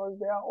people, because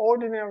they are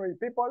ordinary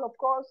people, of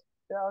course,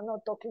 they are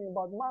not talking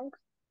about monks,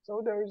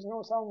 so there is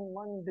no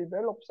someone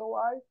developed so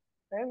high,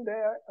 and they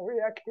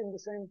react in the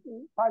same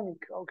panic,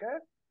 okay?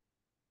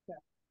 Yeah.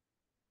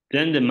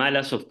 Then the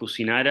Malas of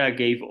Kusinara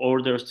gave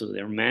orders to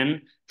their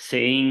men,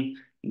 saying,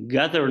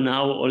 "Gather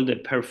now all the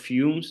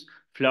perfumes,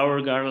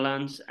 flower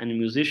garlands, and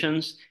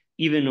musicians,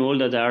 even all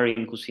that are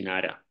in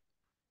Kusinara."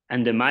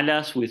 And the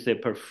Malas with the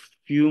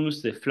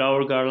perfumes, the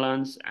flower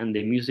garlands, and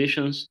the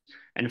musicians,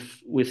 and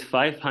with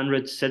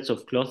 500 sets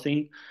of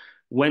clothing,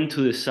 went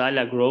to the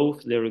Sala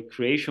Grove, the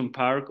recreation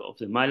park of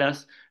the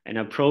Malas, and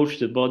approached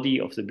the body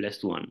of the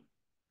Blessed One.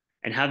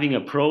 And having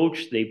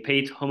approached, they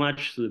paid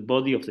homage to the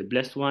body of the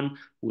Blessed One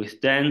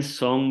with dance,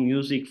 song,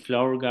 music,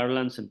 flower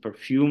garlands, and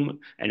perfume,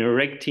 and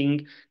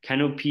erecting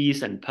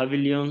canopies and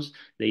pavilions.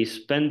 They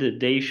spent the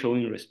day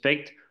showing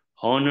respect,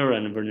 honor,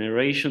 and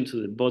veneration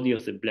to the body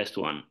of the Blessed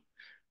One.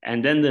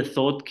 And then the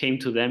thought came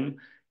to them,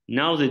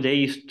 "Now the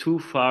day is too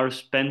far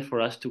spent for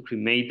us to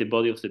cremate the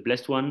body of the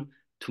Blessed One.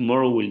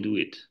 Tomorrow we'll do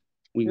it."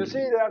 You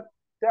see that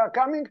they are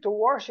coming to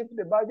worship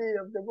the body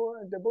of the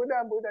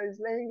Buddha. Buddha is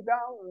laying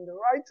down on the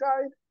right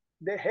side,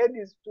 the head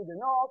is to the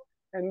north,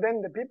 and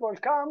then the people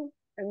come,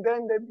 and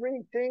then they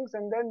bring things,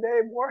 and then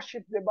they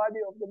worship the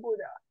body of the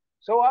Buddha.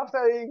 So after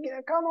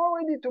they come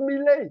already to be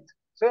late,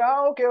 say,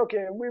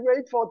 okay, we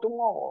wait for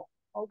tomorrow.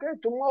 Okay,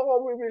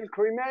 tomorrow we will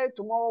cremate,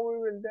 tomorrow we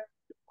will do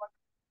what's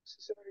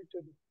necessary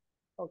to do.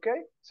 Okay,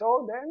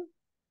 so then.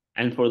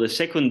 And for the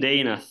second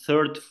day, and a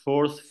third,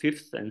 fourth,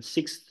 fifth, and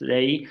sixth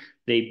day,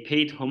 they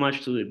paid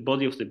homage to the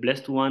body of the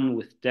Blessed One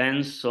with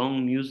dance,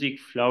 song, music,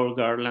 flower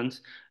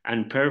garlands,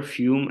 and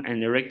perfume,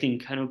 and erecting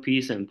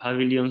canopies and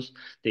pavilions.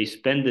 They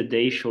spent the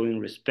day showing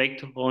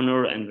respect,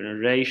 honor, and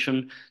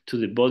veneration to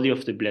the body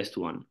of the Blessed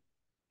One.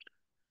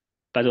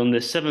 But on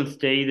the seventh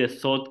day, the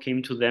thought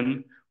came to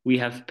them, "We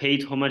have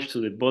paid homage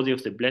to the body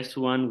of the Blessed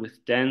One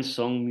with dance,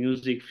 song,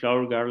 music,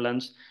 flower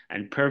garlands,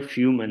 and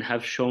perfume, and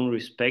have shown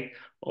respect,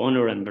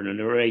 honor, and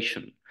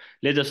veneration.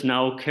 Let us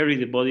now carry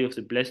the body of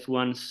the Blessed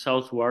One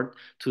southward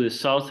to the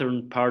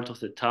southern part of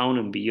the town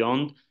and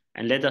beyond,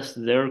 and let us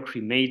there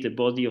cremate the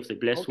body of the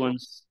Blessed One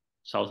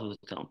south of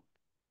the town."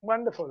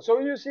 Wonderful. So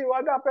you see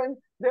what happened?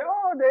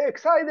 They're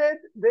excited.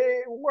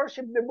 They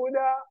worship the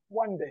Buddha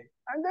one day,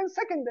 and then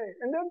second day,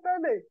 and then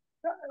third day.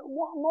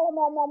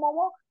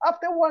 More.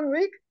 After 1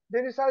 week,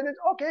 they decided,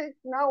 okay,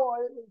 now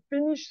I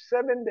finish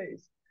 7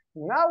 days.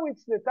 Now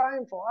it's the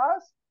time for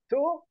us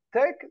to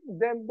take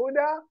the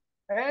Buddha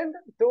and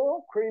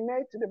to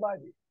cremate the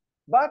body.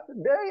 But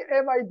they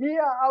have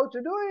idea how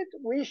to do it.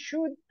 We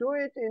should do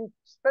it in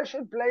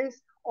special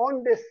place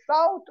on the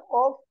south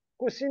of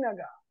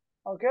Kusinaga.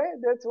 Okay,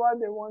 that's what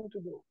they want to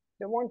do.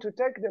 They want to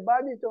take the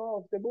body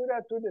of the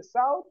Buddha to the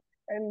south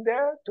and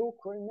there to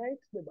cremate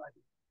the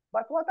body.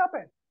 But what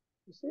happened?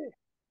 You see.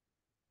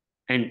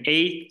 And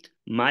 8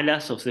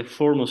 Malas of the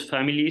foremost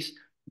families,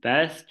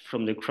 bathed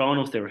from the crown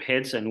of their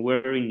heads and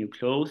wearing new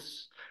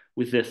clothes,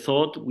 with the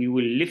thought, "We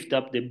will lift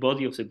up the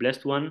body of the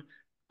Blessed One,"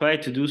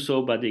 tried to do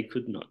so, but they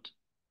could not.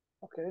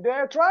 Okay, they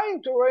are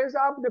trying to raise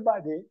up the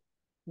body,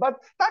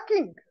 but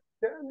stacking.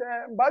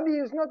 The body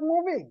is not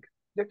moving.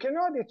 They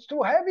cannot, it's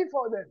too heavy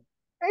for them.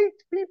 8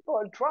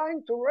 people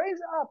trying to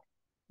raise up.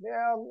 They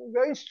are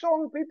very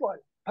strong people,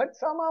 but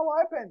somehow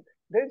happened.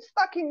 They're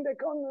stacking, they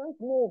cannot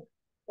move.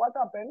 What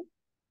happened?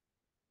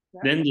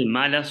 Yeah. Then the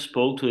Mala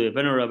spoke to the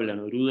Venerable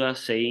Anuruddha,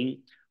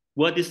 saying,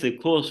 "What is the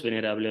cause,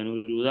 Venerable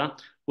Anuruddha?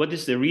 What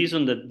is the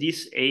reason that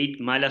these 8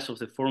 Malas of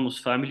the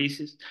foremost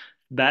families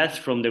bathed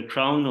from the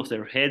crown of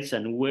their heads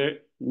and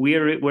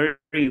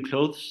wearing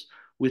clothes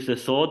with the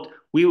thought,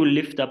 'We will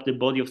lift up the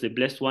body of the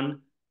Blessed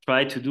One,'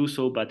 try to do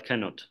so but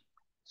cannot?"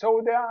 So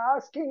they are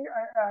asking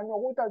an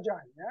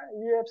Ajarn. Yeah?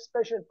 He has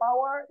special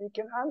power. He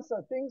can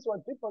answer things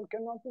what people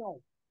cannot know.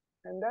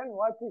 And then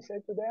what he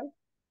said to them?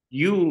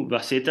 You,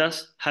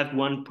 Vasetas, have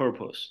one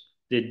purpose.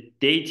 The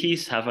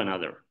deities have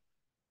another.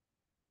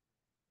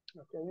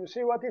 Okay, you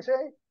see what he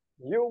say?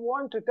 You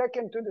want to take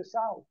him to the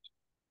south.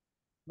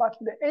 But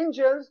the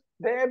angels,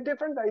 they have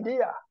different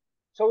idea.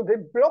 So they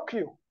block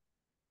you.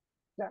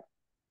 Yeah.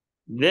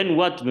 Then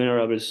what,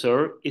 Venerable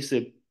Sir, is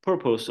the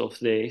purpose of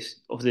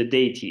the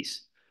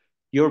deities?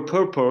 Your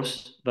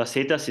purpose,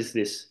 Vasetas, is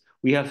this.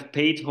 We have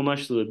paid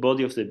homage to the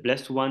body of the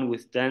Blessed One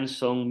with dance,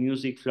 song,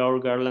 music, flower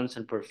garlands,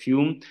 and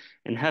perfume,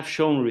 and have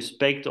shown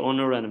respect,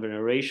 honor, and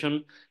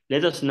veneration.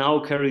 Let us now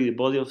carry the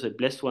body of the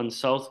Blessed One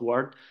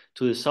southward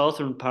to the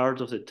southern part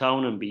of the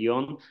town and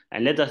beyond,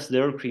 and let us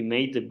there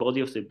cremate the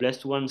body of the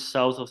Blessed One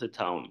south of the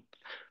town.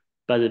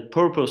 But the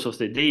purpose of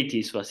the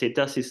deities,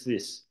 Vasetas, is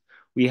this.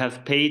 We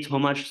have paid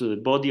homage to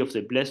the body of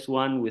the Blessed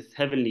One with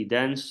heavenly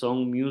dance,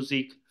 song,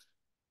 music,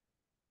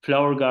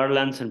 flower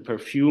garlands, and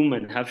perfume,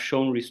 and have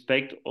shown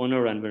respect,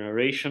 honor, and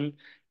veneration.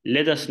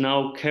 Let us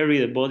now carry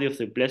the body of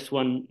the Blessed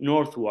One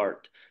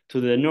northward to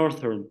the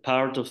northern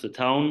part of the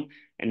town,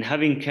 and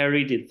having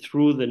carried it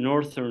through the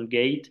northern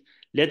gate,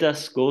 let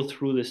us go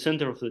through the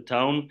center of the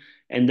town,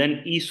 and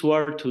then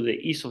eastward to the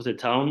east of the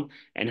town,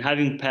 and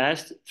having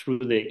passed through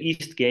the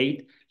east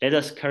gate, let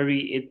us carry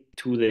it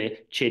to the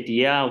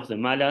Chetia of the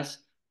Malas,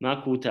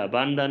 Makuta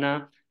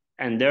Bandana,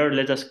 and there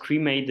let us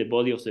cremate the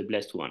body of the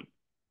Blessed One.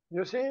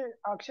 You see,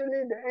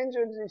 actually the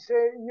angels, they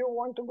say, you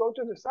want to go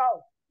to the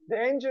south. The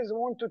angels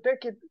want to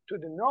take it to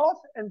the north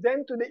and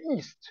then to the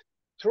east,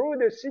 through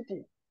the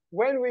city.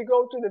 When we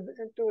go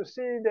to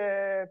see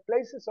the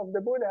places of the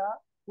Buddha,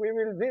 we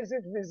will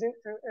visit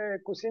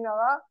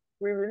Kusinara,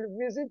 we will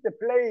visit the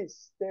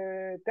place,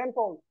 the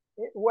temple,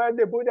 where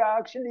the Buddha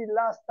actually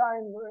last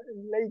time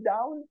lay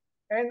down.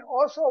 And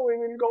also we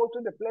will go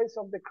to the place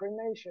of the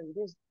cremation,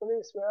 this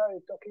place where I'm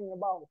talking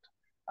about.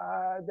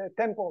 The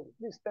temple,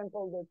 this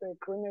temple, the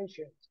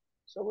cremations.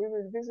 So we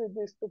will visit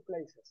these two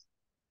places.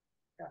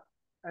 Yeah.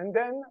 And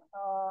then,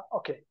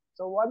 okay.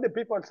 So what the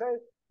people say,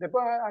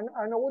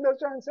 and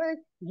Udajan say,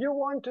 you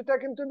want to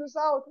take him to the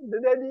south. The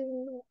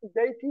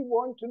deity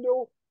want to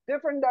do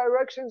different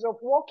directions of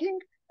walking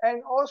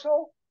and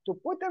also to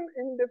put him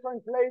in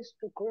different place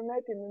to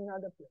cremate in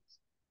another place.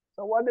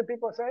 So what the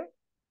people say?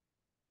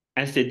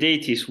 As the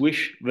deities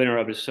wish,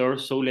 Venerable Sir,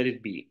 so let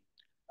it be.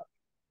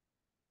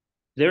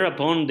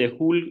 Thereupon the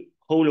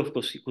whole of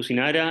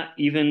Kusinara,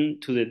 even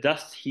to the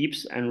dust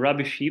heaps and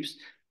rubbish heaps,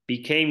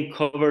 became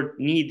covered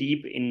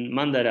knee-deep in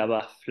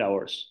mandarava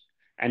flowers,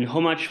 and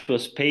homage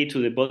was paid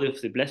to the body of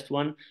the Blessed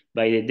One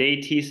by the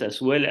deities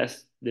as well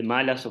as the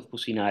malas of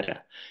Kusinara,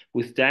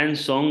 with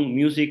dance, song,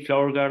 music,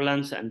 flower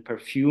garlands, and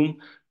perfume,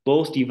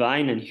 both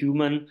divine and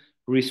human,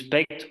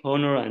 respect,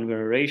 honor, and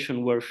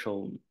veneration were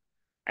shown.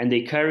 And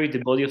they carried the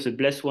body of the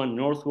Blessed One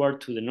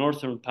northward to the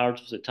northern part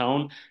of the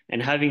town,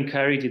 and having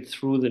carried it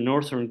through the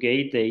northern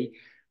gate, they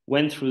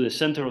went through the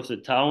center of the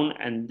town,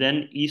 and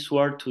then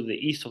eastward to the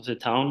east of the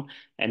town,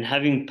 and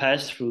having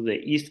passed through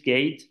the east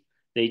gate,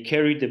 they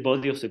carried the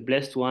body of the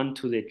Blessed One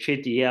to the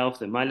Chetia of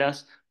the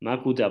Malas,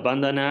 Makuta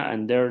Bandana,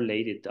 and there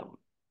laid it down.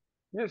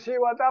 You see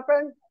what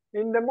happened?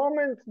 In the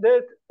moment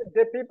that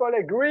the people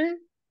agree,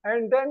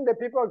 and then the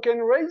people can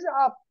raise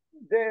up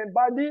the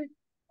body,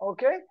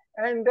 okay?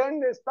 And then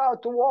they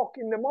start to walk.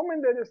 In the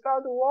moment that they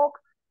start to walk,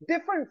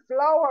 different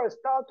flowers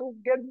start to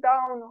get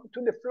down to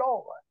the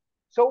floor.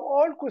 So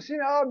all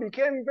Kusinara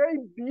became very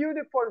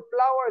beautiful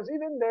flowers,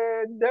 even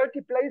the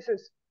dirty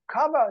places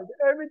covered,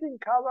 everything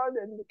covered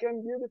and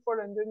became beautiful.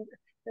 And then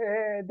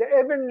the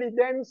heavenly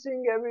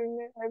dancing, every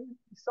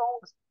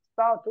songs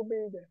start to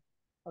be there.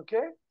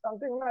 Okay,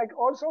 something like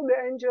also the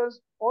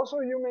angels, also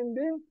human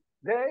beings,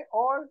 they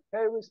all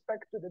pay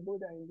respect to the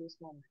Buddha in this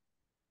moment.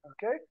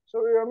 Okay, so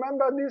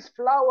remember these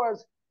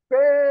flowers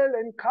fell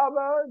and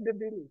cover the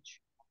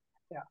village,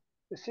 yeah,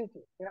 the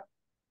city, yeah.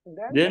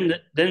 And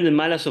then the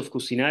Malas of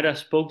Kusinara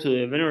spoke to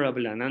the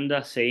Venerable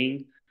Ananda,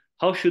 saying,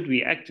 how should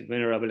we act,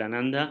 Venerable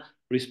Ananda,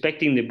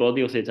 respecting the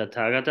body of the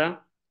Tathagata,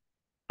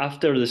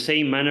 after the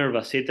same manner,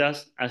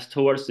 Vasetas, as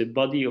towards the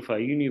body of a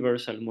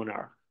universal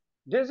monarch?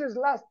 This is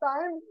last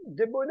time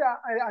the Buddha,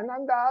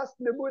 Ananda asked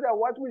the Buddha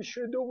what we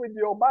should do with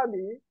your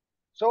body.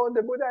 So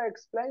the Buddha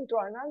explained to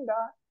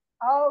Ananda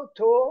how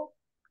to,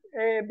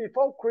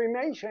 before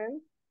cremation,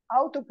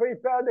 how to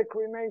prepare the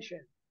cremation,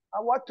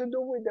 and what to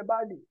do with the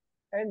body.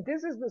 And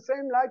this is the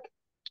same like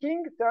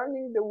king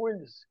turning the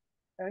wheels.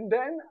 And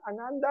then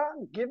Ananda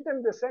give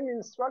them the same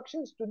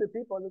instructions to the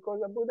people, because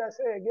the Buddha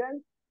say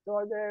again,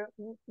 so the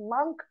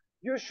monk,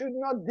 you should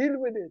not deal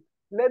with it.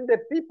 Let the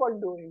people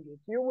doing it.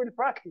 You will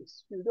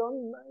practice. You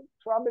don't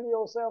trouble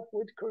yourself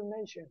with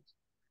cremations.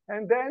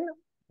 And then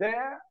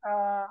there,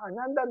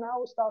 Ananda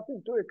now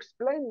starting to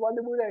explain what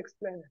the Buddha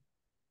explained.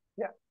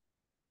 Yeah.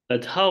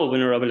 But how,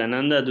 Venerable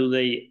Ananda, do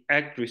they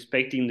act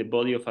respecting the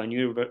body of a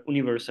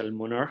universal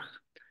monarch?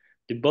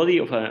 The body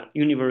of a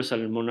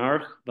universal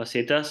monarch,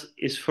 Vasetas,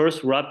 is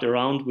first wrapped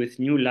around with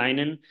new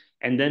linen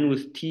and then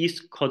with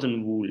teased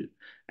cotton wool.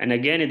 And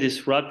again, it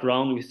is wrapped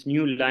round with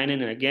new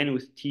linen and again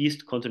with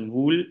teased cotton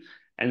wool.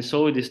 And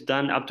so it is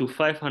done up to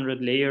 500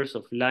 layers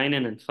of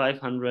linen and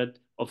 500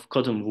 of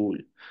cotton wool.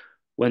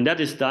 When that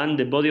is done,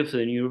 the body of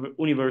the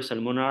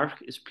universal monarch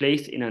is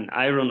placed in an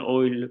iron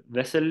oil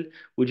vessel,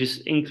 which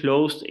is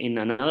enclosed in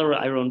another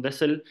iron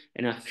vessel,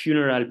 and a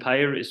funeral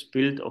pyre is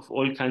built of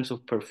all kinds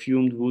of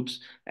perfumed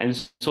woods, and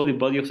so the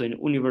body of the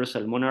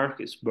universal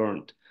monarch is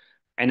burned.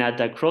 And at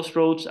the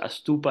crossroads, a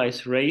stupa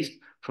is raised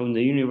from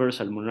the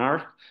universal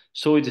monarch,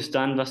 so it is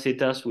done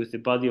Vasetas with the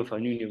body of a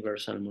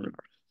universal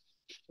monarch.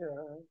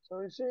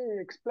 So you see,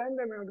 he explained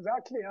them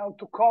exactly how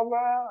to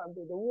cover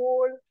the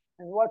wall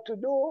and what to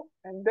do,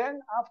 and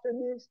then after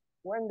this,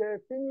 when they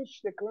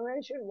finish the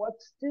cremation, what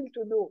still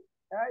to do?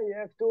 They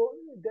have to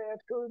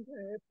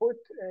put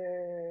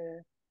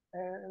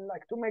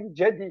like to make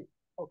jedi,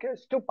 okay,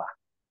 stupa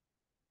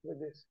with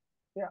this.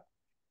 Yeah.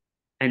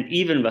 And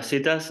even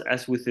Vasetas,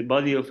 as with the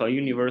body of a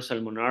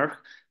universal monarch,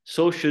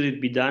 so should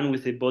it be done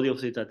with the body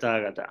of the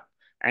Tathagata.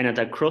 And at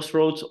a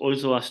crossroads,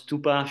 also a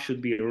stupa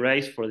should be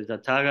raised for the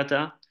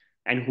Tathagata,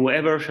 and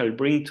whoever shall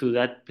bring to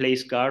that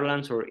place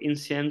garlands or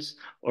incense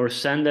or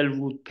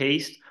sandalwood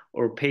paste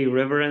or pay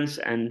reverence,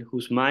 and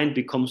whose mind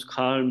becomes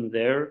calm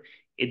there,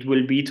 it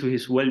will be to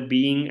his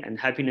well-being and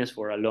happiness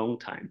for a long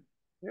time.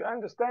 You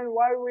understand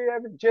why we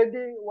have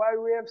jedi, why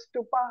we have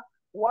stupa,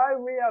 why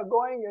we are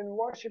going and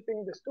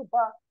worshipping the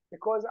stupa?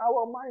 Because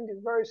our mind is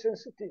very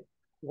sensitive.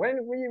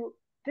 When we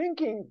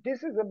thinking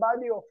this is the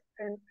body of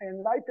an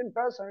enlightened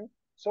person,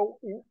 so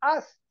in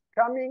us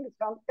coming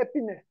some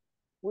happiness,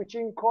 which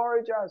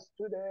encourage us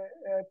to the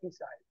happy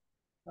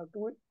side,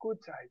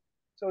 good side.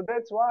 So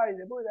that's why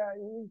the Buddha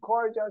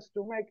encourage us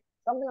to make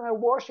something like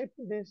worship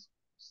these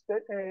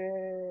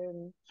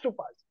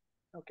stupas,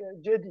 okay,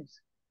 jedis.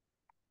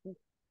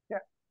 Yeah.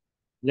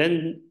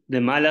 Then the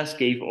Malas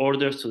gave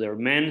orders to their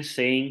men,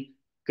 saying,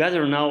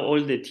 gather now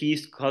all the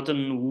teased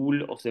cotton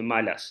wool of the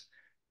Malas.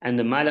 And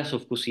the Malas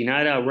of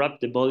Kusinara wrapped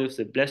the body of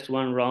the Blessed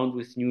One round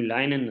with new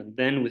linen and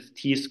then with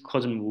teased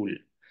cotton wool.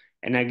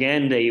 And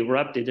again they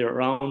wrapped it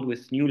around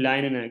with new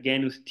linen and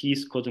again with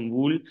teased cotton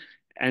wool.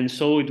 And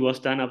so it was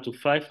done up to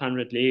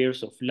 500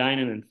 layers of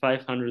linen and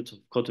 500 of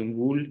cotton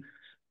wool.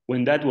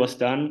 When that was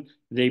done,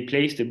 they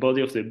placed the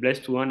body of the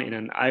Blessed One in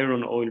an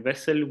iron oil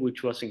vessel,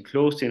 which was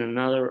enclosed in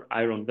another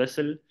iron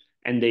vessel,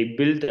 and they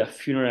built a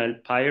funeral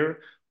pyre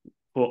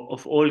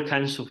of all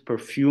kinds of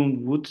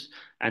perfumed woods,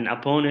 and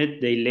upon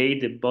it they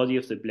laid the body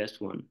of the Blessed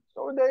One.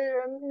 So they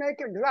make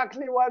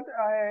exactly what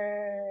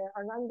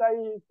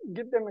Ananda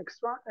give them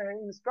extra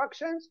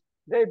instructions.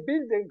 They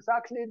build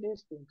exactly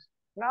these things.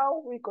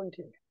 Now we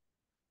continue.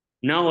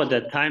 Now at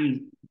that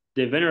time,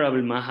 the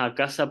Venerable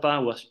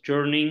Maha-Kassapa was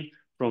journeying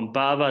from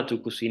Bava to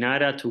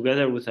Kusinara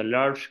together with a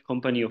large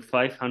company of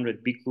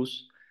 500 bhikkhus,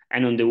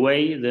 and on the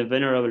way, the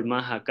Venerable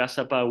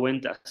Maha-Kassapa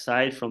went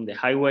aside from the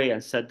highway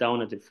and sat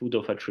down at the foot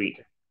of a tree.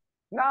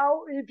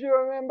 Now, if you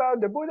remember,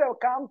 the Buddha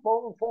came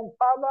from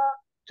Bava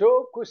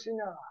to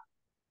Kusinara.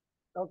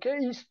 Okay,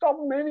 he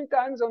stopped many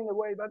times on the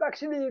way, but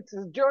actually it's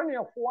a journey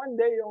of one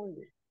day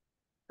only.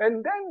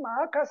 And then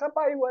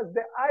Maha-Kassapa was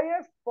the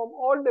highest from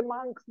all the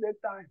monks that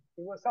time.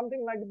 He was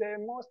something like the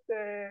most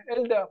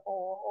elder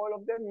for all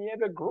of them. He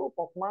had a group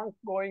of monks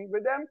going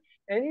with them,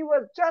 and he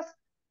was just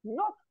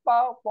not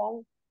far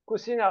from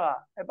Kusinara,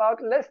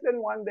 about less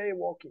than one day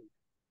walking.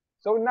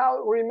 So now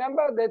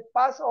remember that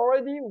passed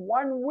already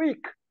 1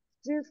 week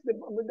since the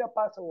Buddha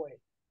passed away.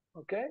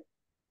 Okay?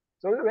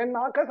 So when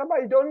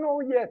Maha-Kassapa, he don't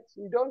know yet.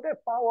 He don't have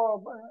power,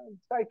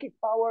 psychic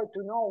power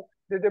to know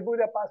that the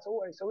Buddha passed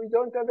away. So we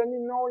don't have any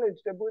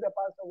knowledge the Buddha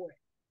passed away.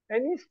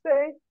 And he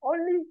stayed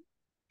only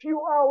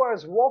few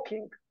hours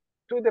walking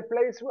to the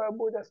place where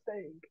Buddha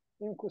staying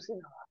in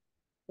Kusinara.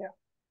 Yeah.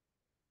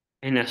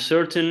 And a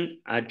certain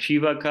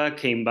Ajivaka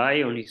came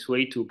by on his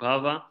way to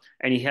Bava,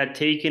 and he had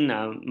taken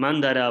a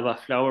mandarava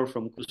flower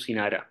from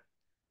Kusinara.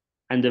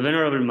 And the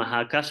Venerable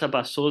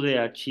Maha-Kassapa saw the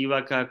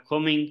Ajivaka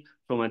coming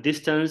from a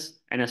distance,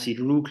 and as he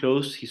drew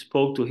close, he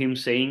spoke to him,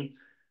 saying,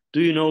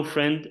 do you know,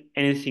 friend,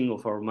 anything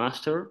of our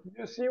master?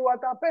 You see what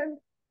happened?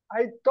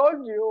 I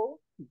told you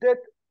that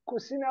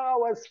Kusinara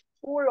was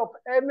full of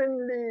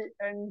heavenly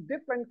and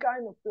different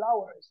kind of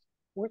flowers,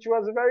 which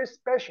was very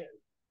special.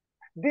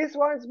 This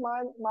one's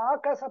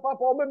Maha-Kassapa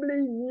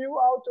probably knew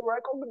how to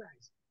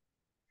recognize.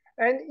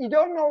 And he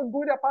don't know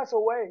Buddha passed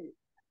away.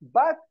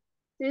 But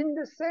in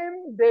the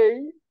same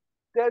day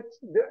that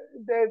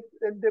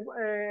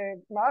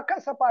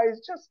Maha-Kassapa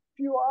is just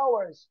few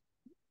hours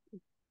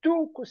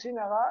to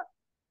Kusinara,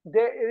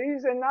 there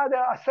is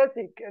another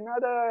ascetic,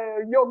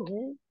 another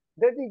yogi,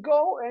 that he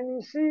go and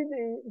he see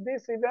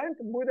this event,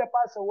 Buddha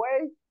passed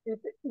away,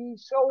 he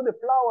saw the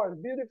flowers,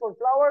 beautiful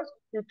flowers,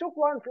 he took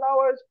one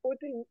flower, put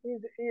in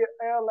his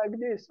hair like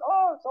this,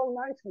 oh, so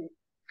nicely.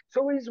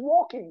 So he's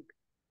walking.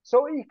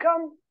 So he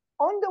come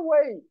on the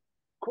way,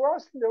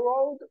 cross the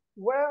road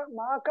where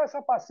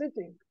Maha-Kassapa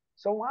sitting.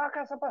 So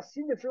Maha-Kassapa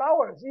see the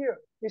flowers here.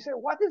 He said,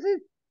 what is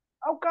it?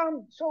 How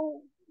come?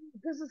 So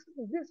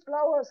this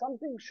flower,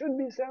 something should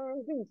be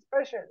something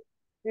special.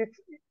 It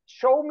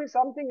show me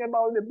something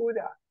about the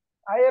Buddha.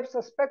 I have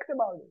suspect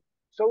about it.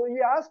 So he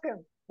asked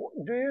him,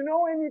 do you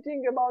know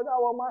anything about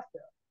our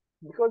master?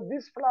 Because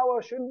this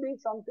flower should be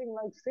something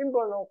like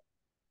symbol of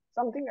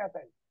something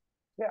happened.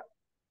 Yeah.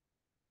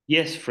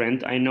 Yes,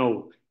 friend, I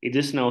know. It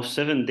is now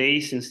 7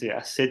 days since the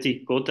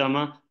ascetic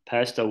Gotama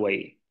passed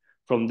away.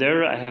 From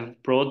there, I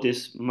have brought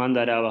this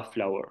Mandarava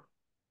flower.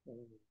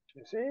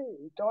 You see,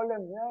 he told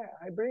him, yeah,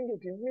 I bring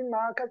it. It means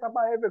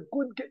Mahakasapa have a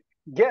good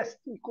guess.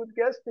 He could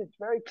guess it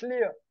very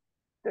clear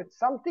that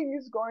something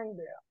is going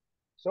there.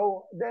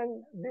 So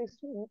then this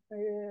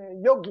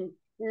yogi,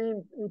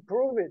 he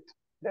proved it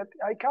that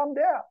I come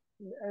there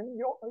and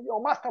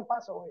your master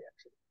passed away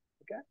actually.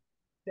 Okay?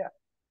 Yeah.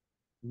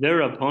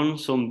 Thereupon,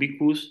 some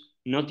bhikkhus,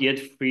 not yet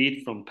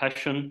freed from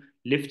passion,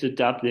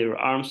 lifted up their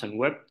arms and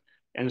wept,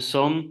 and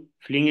some,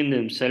 flinging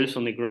themselves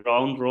on the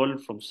ground,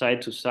 rolled from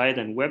side to side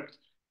and wept,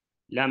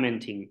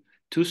 lamenting,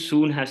 too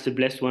soon has the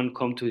blessed one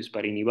come to his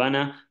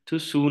parinibbana, too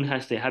soon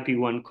has the happy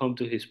one come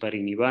to his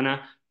parinibbana,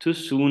 too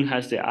soon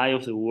has the eye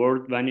of the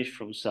world vanished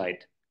from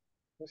sight.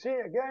 You see,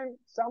 again,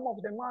 some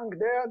of the monks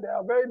there, they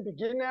are very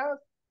beginners,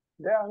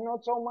 they are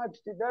not so much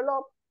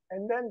developed,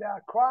 and then they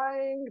are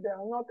crying, they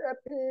are not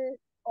happy,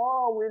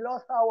 oh, we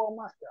lost our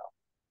master.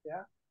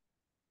 Yeah.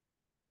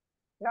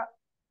 Yeah.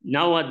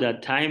 Now at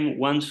that time,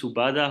 one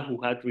Subhadra,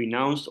 who had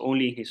renounced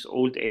only in his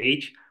old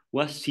age,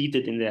 was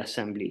seated in the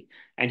assembly,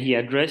 and he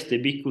addressed the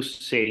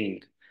bhikkhus,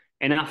 saying,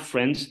 enough,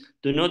 friends,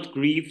 do not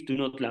grieve, do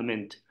not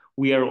lament.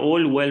 We are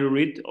all well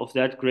rid of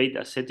that great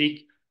ascetic.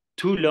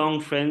 Too long,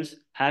 friends,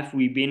 have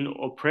we been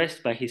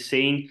oppressed by his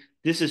saying,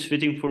 this is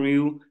fitting for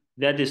you,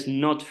 that is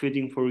not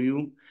fitting for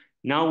you.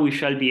 Now we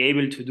shall be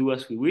able to do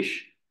as we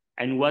wish,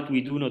 and what we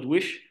do not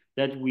wish,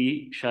 that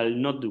we shall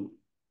not do.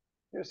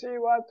 You see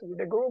what? With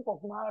the group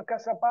of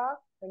Mahakasapa,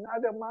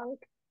 another monk,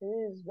 he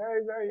is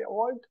very, very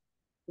old.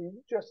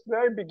 He's just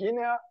very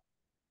beginner,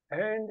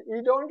 and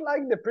he don't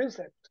like the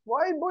precept.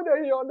 Why Buddha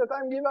all the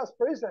time give us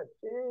precept?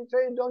 He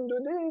say, don't do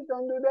this,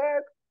 don't do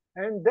that.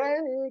 And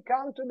then he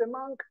come to the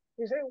monk,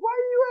 he say, why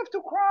you have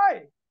to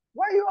cry?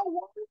 Why you are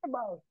worried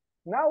about?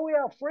 Now we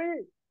are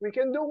free. We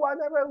can do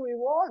whatever we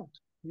want.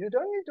 You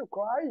don't need to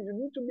cry. You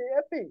need to be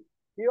happy.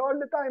 He all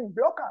the time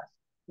block us.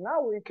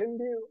 Now we can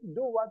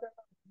do whatever.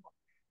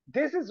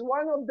 This is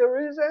one of the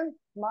reasons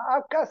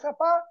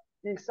Mahakasapa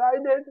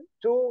decided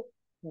to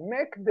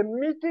make the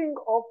meeting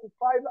of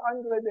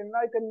 500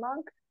 enlightened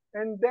monks,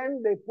 and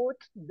then they put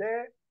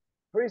the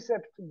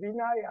precept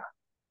Vinaya.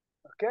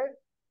 Okay?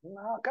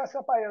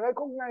 Mahakasapa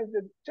recognized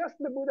that just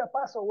the Buddha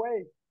passed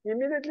away.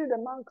 Immediately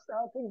the monks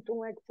starting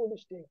to make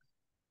foolish things.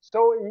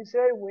 So he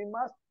said, we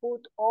must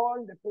put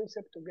all the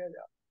precepts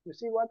together. You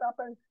see what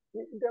happened?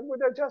 The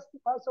Buddha just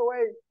passed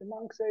away. The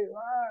monks say,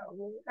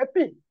 we're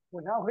happy.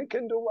 Well, now we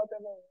can do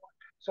whatever we want.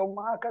 So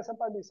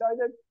Mahakasapa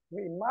decided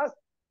we must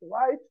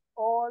write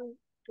all,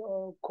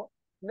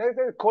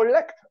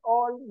 collect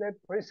all the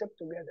precepts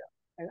together.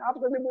 And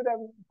after the Buddha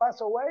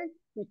passed away,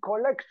 he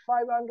collect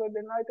 500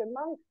 enlightened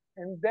monks,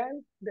 and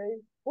then they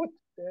put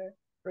the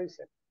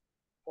precept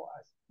for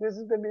us. This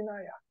is the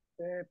Vinaya,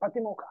 the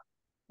Patimokkha.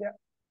 Yeah,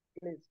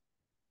 please.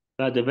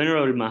 But the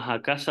Venerable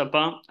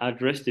Mahakasapa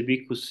addressed the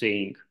bhikkhus,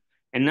 saying,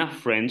 enough,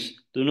 friends,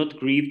 do not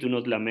grieve, do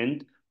not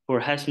lament, for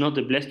has not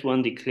the Blessed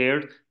One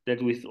declared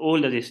that with all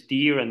that is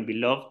dear and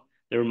beloved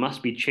there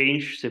must be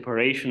change,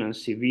 separation, and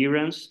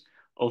severance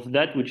of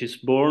that which is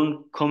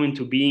born, come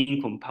into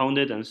being,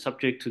 compounded, and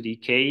subject to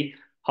decay?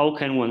 How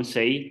can one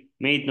say,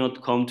 may it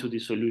not come to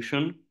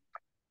dissolution?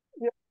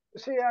 Yeah,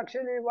 see,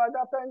 actually, what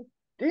happened?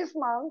 This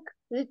monk,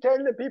 he tell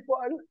the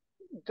people,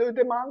 to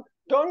the monk,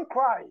 don't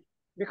cry,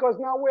 because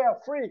now we are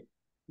free.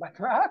 But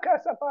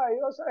Mahakasapa,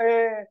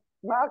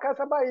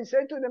 he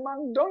said to the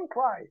monk, don't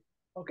cry,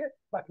 okay?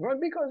 But not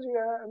because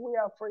we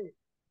are free,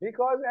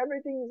 because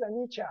everything is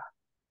anicca,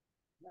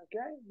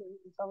 okay?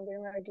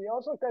 Something like, he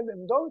also tell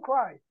them, don't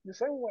cry, the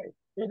same way.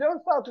 He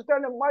don't start to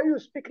tell them, why you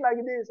speak like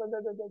this,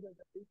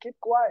 he keep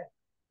quiet.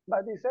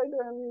 But he said,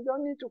 you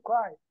don't need to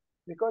cry,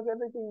 because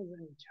everything is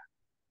anicca.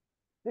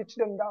 Teach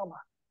them Dharma.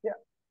 Yeah.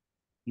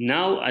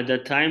 Now, at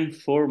that time,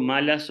 4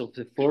 malas of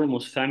the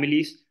foremost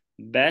families,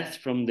 bathed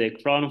from the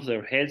crown of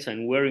their heads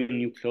and wearing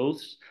new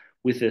clothes,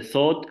 with the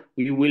thought,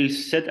 we will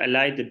set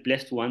alight the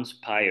Blessed One's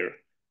pyre.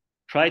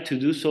 Tried to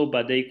do so,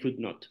 but they could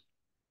not.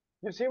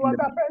 You see what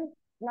happened?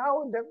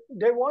 Now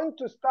they want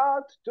to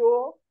start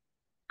to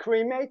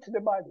cremate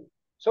the body.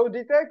 So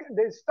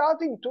they're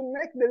starting to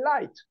make the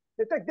light.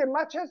 They take the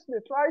matches, they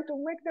try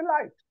to make the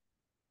light.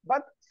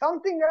 But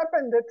something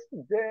happened that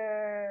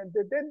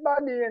the dead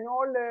body and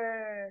all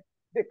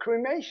the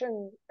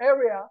cremation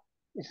area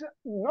is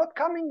not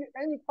coming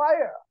any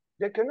fire.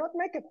 They cannot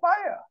make a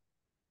fire.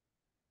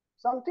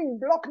 Something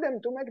blocked them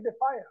to make the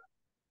fire.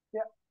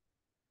 Yeah.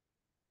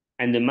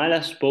 And the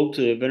Mala spoke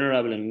to the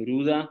Venerable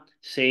Anuruddha,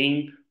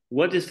 saying,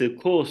 what is the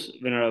cause,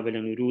 Venerable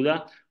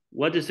Anuruddha?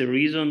 What is the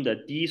reason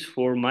that these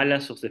 4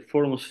 malas of the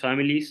foremost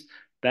families,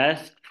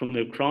 bathed from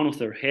the crown of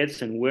their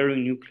heads and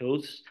wearing new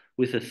clothes,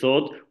 with the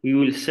thought, we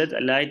will set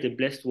alight the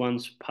Blessed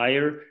One's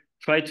pyre,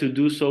 try to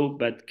do so,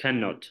 but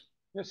cannot?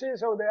 You see,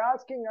 so they're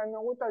asking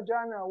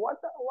Ajarn, what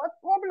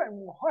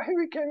problem? Why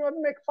we cannot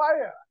make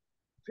fire?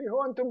 If we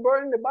want to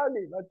burn the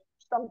body, but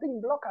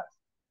something block us.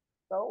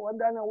 So what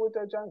does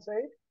Ajarn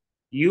say?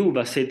 You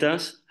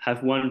Vasetas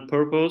have one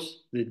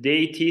purpose, the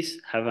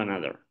deities have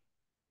another.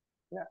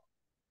 Yeah.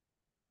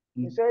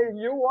 He say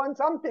you want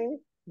something,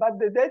 but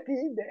the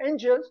deity, the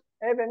angels,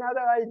 have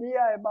another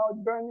idea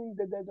about burning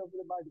the dead of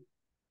the body.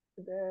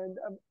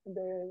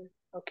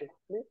 Okay,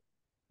 please.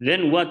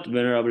 Then what,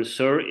 Venerable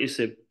Sir, is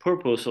the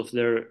purpose of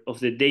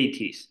the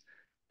deities?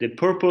 The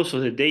purpose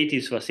of the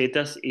deities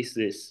Vasetas is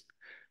this.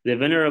 The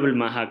Venerable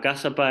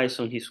Mahakassapa is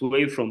on his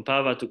way from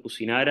Pava to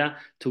Kusinara,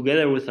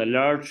 together with a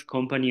large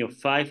company of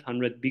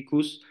 500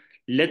 bhikkhus.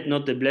 Let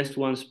not the Blessed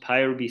One's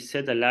pyre be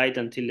set alight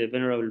until the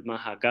Venerable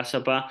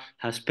Mahakassapa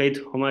has paid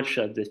homage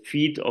at the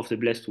feet of the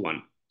Blessed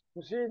One.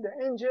 You see,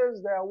 the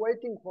angels, they are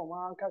waiting for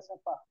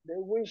Mahakassapa. They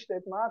wish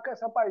that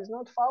Mahakassapa is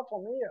not far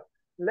from here.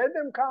 Let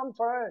them come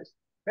first.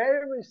 Pay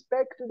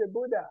respect to the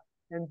Buddha,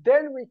 and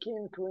then we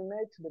can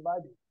cremate the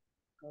body.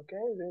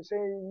 Okay, they say,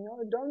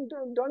 no, don't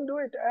do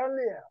it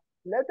earlier.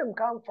 Let them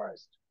come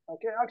first.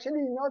 Okay,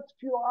 actually, not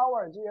few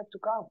hours. You have to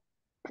come.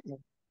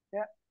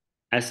 Yeah.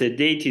 As the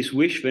deities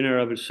wish,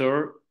 Venerable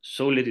Sir,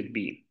 so let it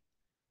be.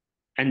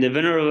 And the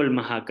Venerable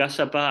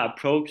Mahakassapa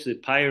approached the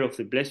pyre of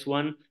the Blessed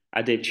One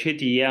at the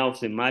Chetiya of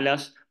the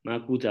Malas,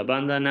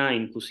 Makutabandhana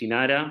in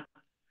Kusinara,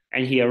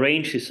 and he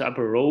arranged his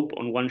upper robe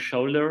on one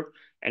shoulder,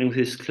 and with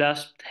his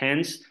clasped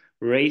hands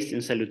raised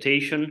in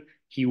salutation,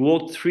 he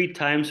walked 3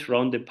 times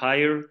round the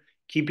pyre,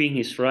 keeping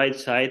his right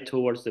side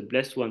towards the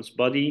Blessed One's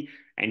body,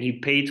 and he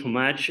paid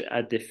homage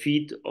at the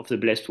feet of the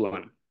Blessed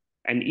One.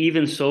 And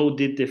even so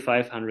did the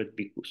 500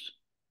 bhikkhus.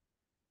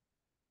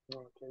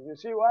 Okay, you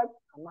see what?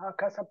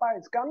 Mahakassapa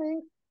is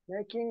coming,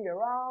 making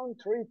around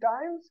 3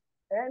 times,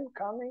 and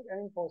coming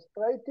and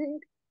prostrating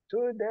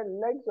to the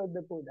legs of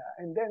the Buddha.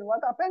 And then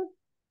what happened?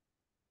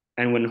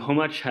 And when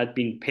homage had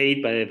been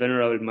paid by the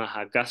Venerable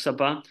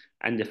Mahakassapa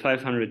and the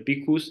 500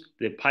 bhikkhus,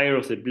 the pyre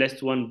of the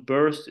Blessed One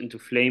burst into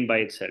flame by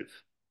itself.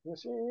 You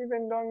see,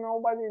 even though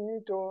nobody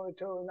need to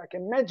like a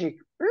magic,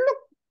 look,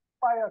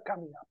 fire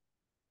coming up.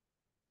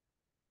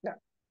 Yeah.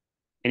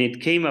 And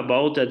it came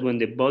about that when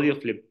the body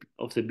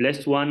of the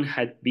Blessed One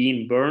had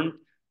been burned,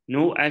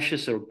 no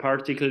ashes or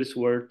particles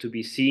were to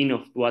be seen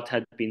of what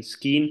had been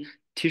skin,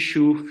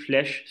 tissue,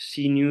 flesh,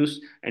 sinews,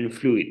 and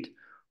fluid.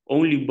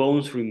 Only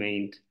bones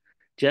remained.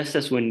 Just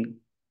as when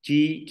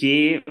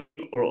ghee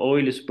or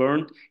oil is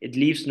burned, it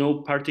leaves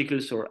no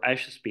particles or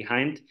ashes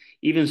behind.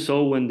 Even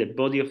so, when the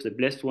body of the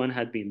Blessed One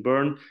had been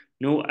burned,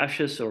 no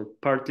ashes or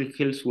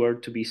particles were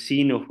to be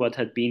seen of what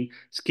had been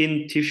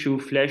skin, tissue,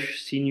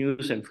 flesh,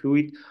 sinews, and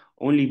fluid.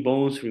 Only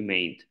bones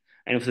remained.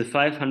 And of the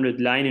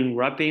 500 linen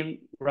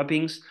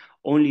wrappings,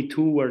 only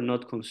 2 were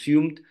not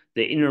consumed,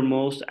 the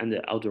innermost and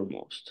the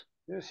outermost.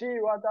 You see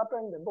what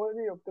happened? The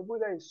body of the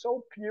Buddha is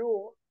so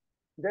pure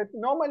that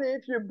normally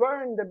if you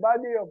burn the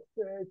body of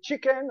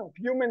chicken, of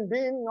human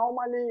being,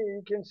 normally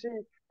you can see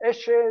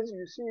ashes,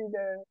 you see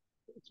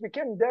it's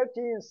become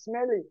dirty and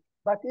smelly.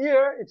 But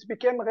here it's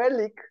become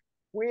relic.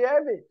 We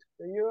have it.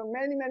 You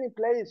have many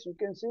places. You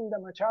can see in the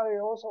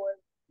Machari also.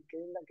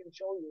 I can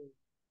show you.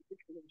 I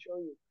can show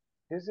you.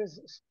 This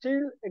is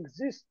still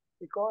exists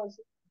because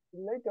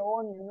later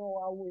on you know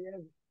how we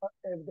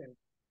have them.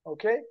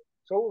 Okay,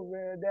 so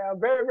they are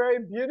very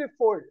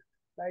beautiful.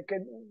 Like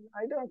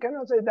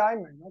cannot say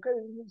diamond. Okay,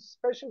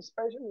 special.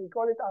 We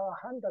call it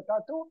arahanta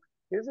tattoo.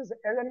 This is the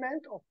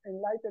element of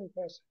enlightened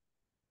person.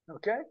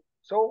 Okay,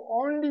 so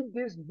only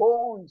these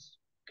bones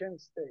can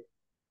stay.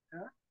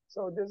 Yeah?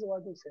 So this is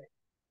what we say.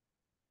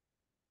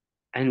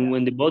 And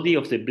when the body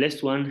of the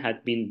Blessed One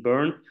had been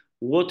burned,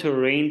 water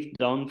rained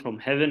down from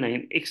heaven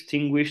and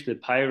extinguished the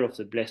pyre of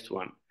the Blessed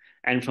One.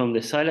 And from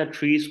the Sala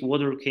trees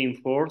water came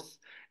forth,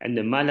 and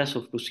the Malas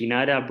of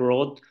Kusinara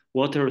brought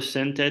water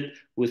scented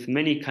with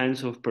many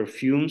kinds of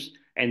perfumes,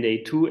 and they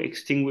too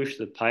extinguished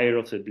the pyre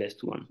of the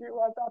Blessed One. See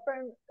what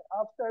happened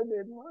after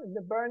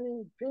the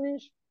burning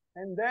finished,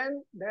 and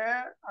then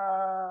there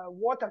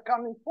water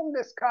coming from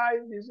the sky.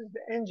 This is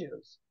the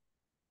angels.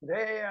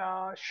 They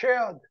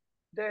shared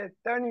the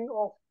turning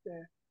off,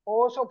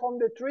 also from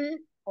the tree,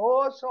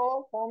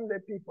 also from the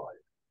people.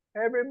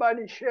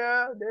 Everybody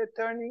share the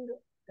turning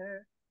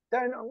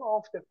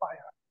off the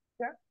fire.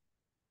 Yeah.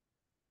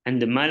 And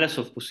the Malas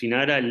of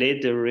Kusinara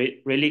laid the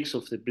relics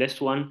of the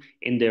Blessed One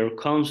in their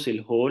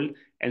council hall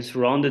and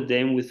surrounded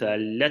them with a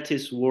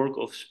lattice work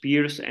of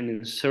spears and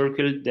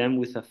encircled them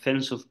with a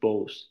fence of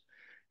bows.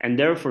 And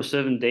there for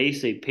 7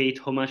 days they paid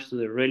homage to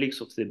the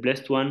relics of the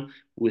Blessed One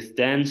with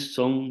dance,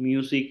 song,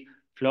 music,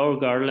 flower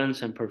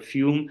garlands, and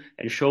perfume,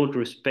 and showed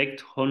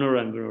respect, honor,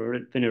 and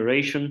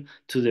veneration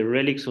to the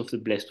relics of the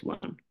Blessed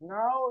One.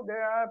 Now they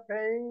are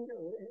paying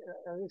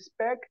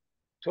respect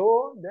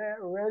to the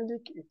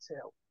relic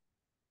itself.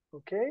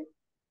 Okay?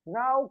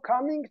 Now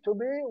coming to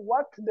be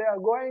what they are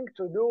going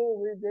to do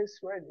with this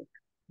relic.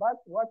 But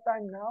what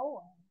time now?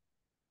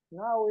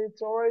 Now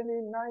it's already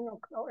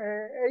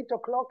 8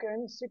 o'clock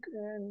and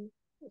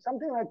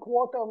something like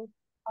quarter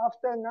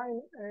after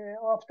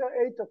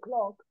 8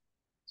 o'clock.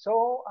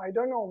 So I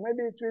don't know,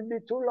 maybe it will be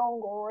too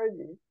long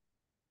already.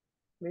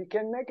 We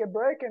can make a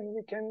break and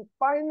we can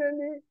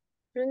finally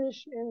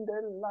finish in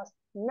the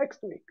next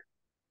week.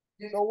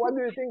 So what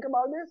do you think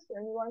about this?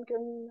 Anyone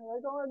can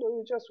write on it, or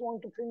you just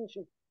want to finish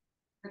it?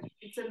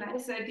 It's a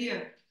nice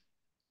idea.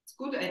 It's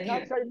a good idea.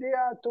 Nice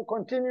idea to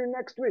continue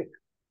next week.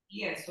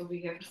 Yes, so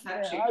we have a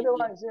subject. Yeah,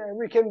 otherwise,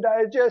 we can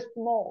digest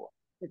more.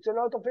 It's a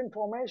lot of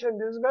information.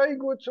 This is very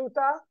good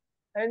sutta,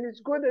 and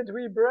it's good that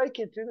we break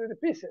it into the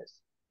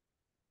pieces.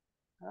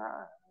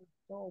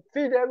 So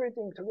feed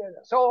everything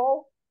together.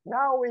 So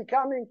now we're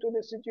coming to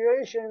the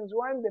situations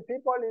when the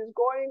people is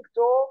going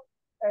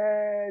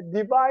to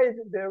divide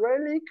the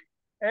relic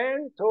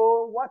and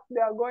to what they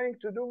are going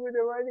to do with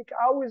the relic.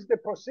 How is the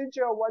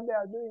procedure, what they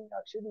are doing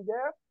actually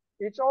there.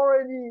 It's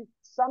already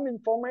some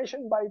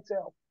information by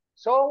itself.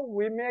 So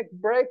we make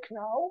break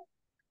now.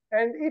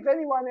 And if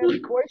anyone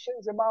has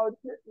questions about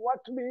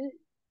what we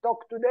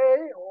talk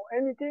today or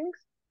anything,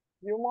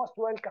 you're most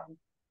welcome.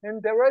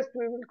 And the rest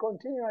we will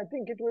continue. I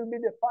think it will be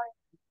the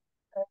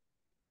final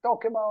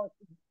talk about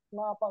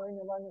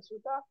Maha-parinibbana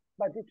Sutta,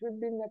 but it will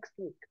be next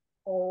week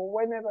or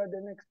whenever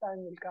the next time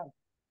will come.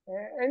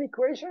 Any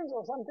questions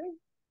or something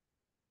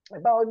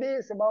about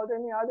this, about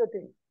any other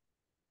thing?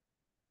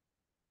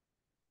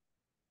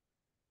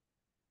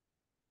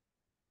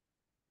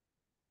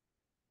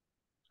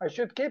 I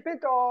should keep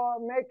it or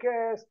make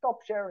a stop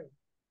sharing?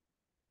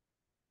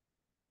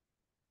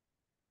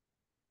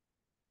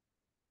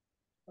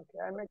 Okay,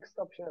 I make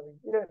stop sharing.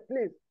 Yeah,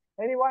 please.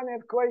 Anyone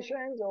have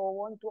questions or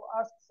want to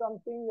ask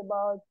something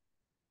about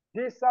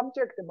this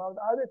subject, about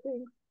other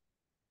things?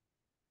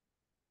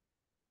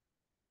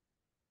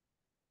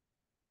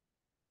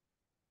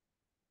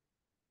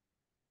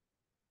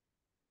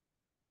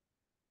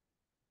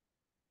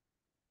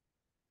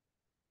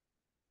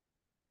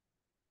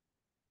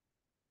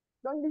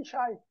 Don't be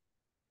shy.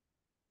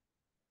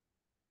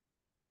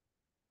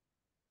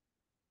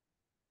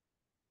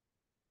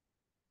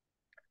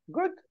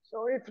 Good.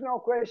 So if no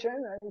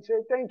question, I say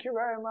thank you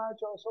very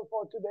much also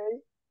for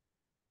today.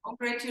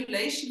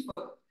 Congratulations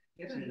for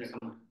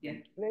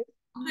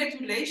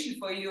Congratulations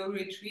for your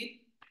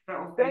retreat.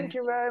 Thank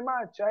you very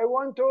much. I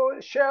want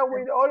to share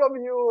with all of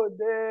you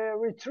the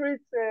retreat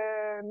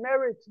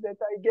merits that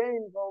I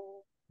gained from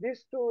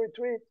these two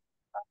retreats,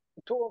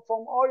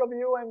 from all of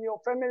you and your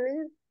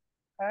families.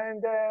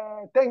 And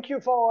thank you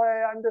for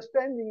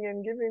understanding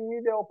and giving me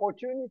the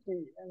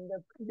opportunity and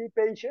be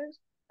patient.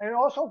 And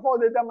also for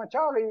the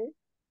Dhammachari,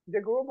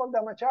 the group of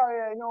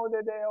Dhammachari, I know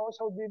that they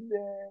also did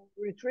the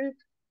retreat.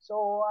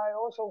 So I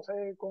also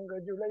say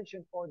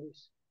congratulations for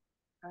this.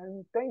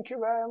 And thank you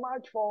very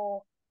much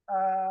for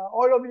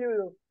all of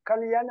you,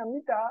 Kalyana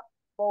Mita,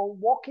 for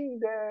walking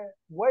the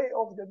way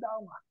of the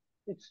Dharma.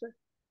 It's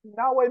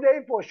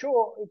nowadays for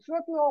sure, it's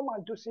not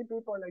normal to see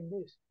people like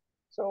this.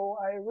 So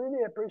I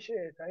really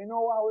appreciate. I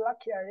know how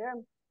lucky I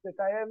am that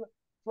I have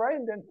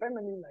friends and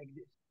family like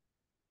this.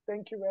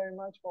 Thank you very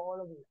much for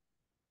all of you.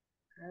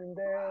 And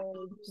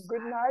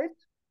good night.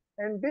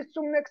 And bis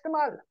zum nächsten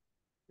Mal.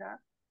 Ja?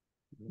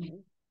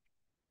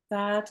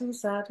 Sadhu,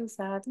 sadhu,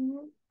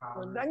 sadhu.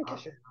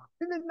 Dankeschön.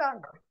 Vielen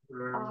Dank.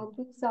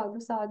 Sadhu, sadhu,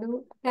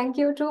 sadhu. Thank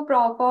you to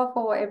Prabhupada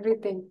for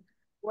everything.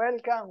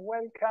 Welcome,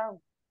 welcome,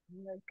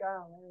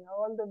 welcome. And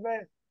all the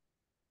best.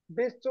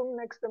 Bis zum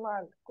nächsten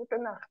Mal. Gute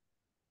Nacht.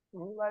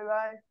 Bye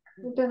bye.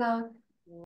 Gute Nacht.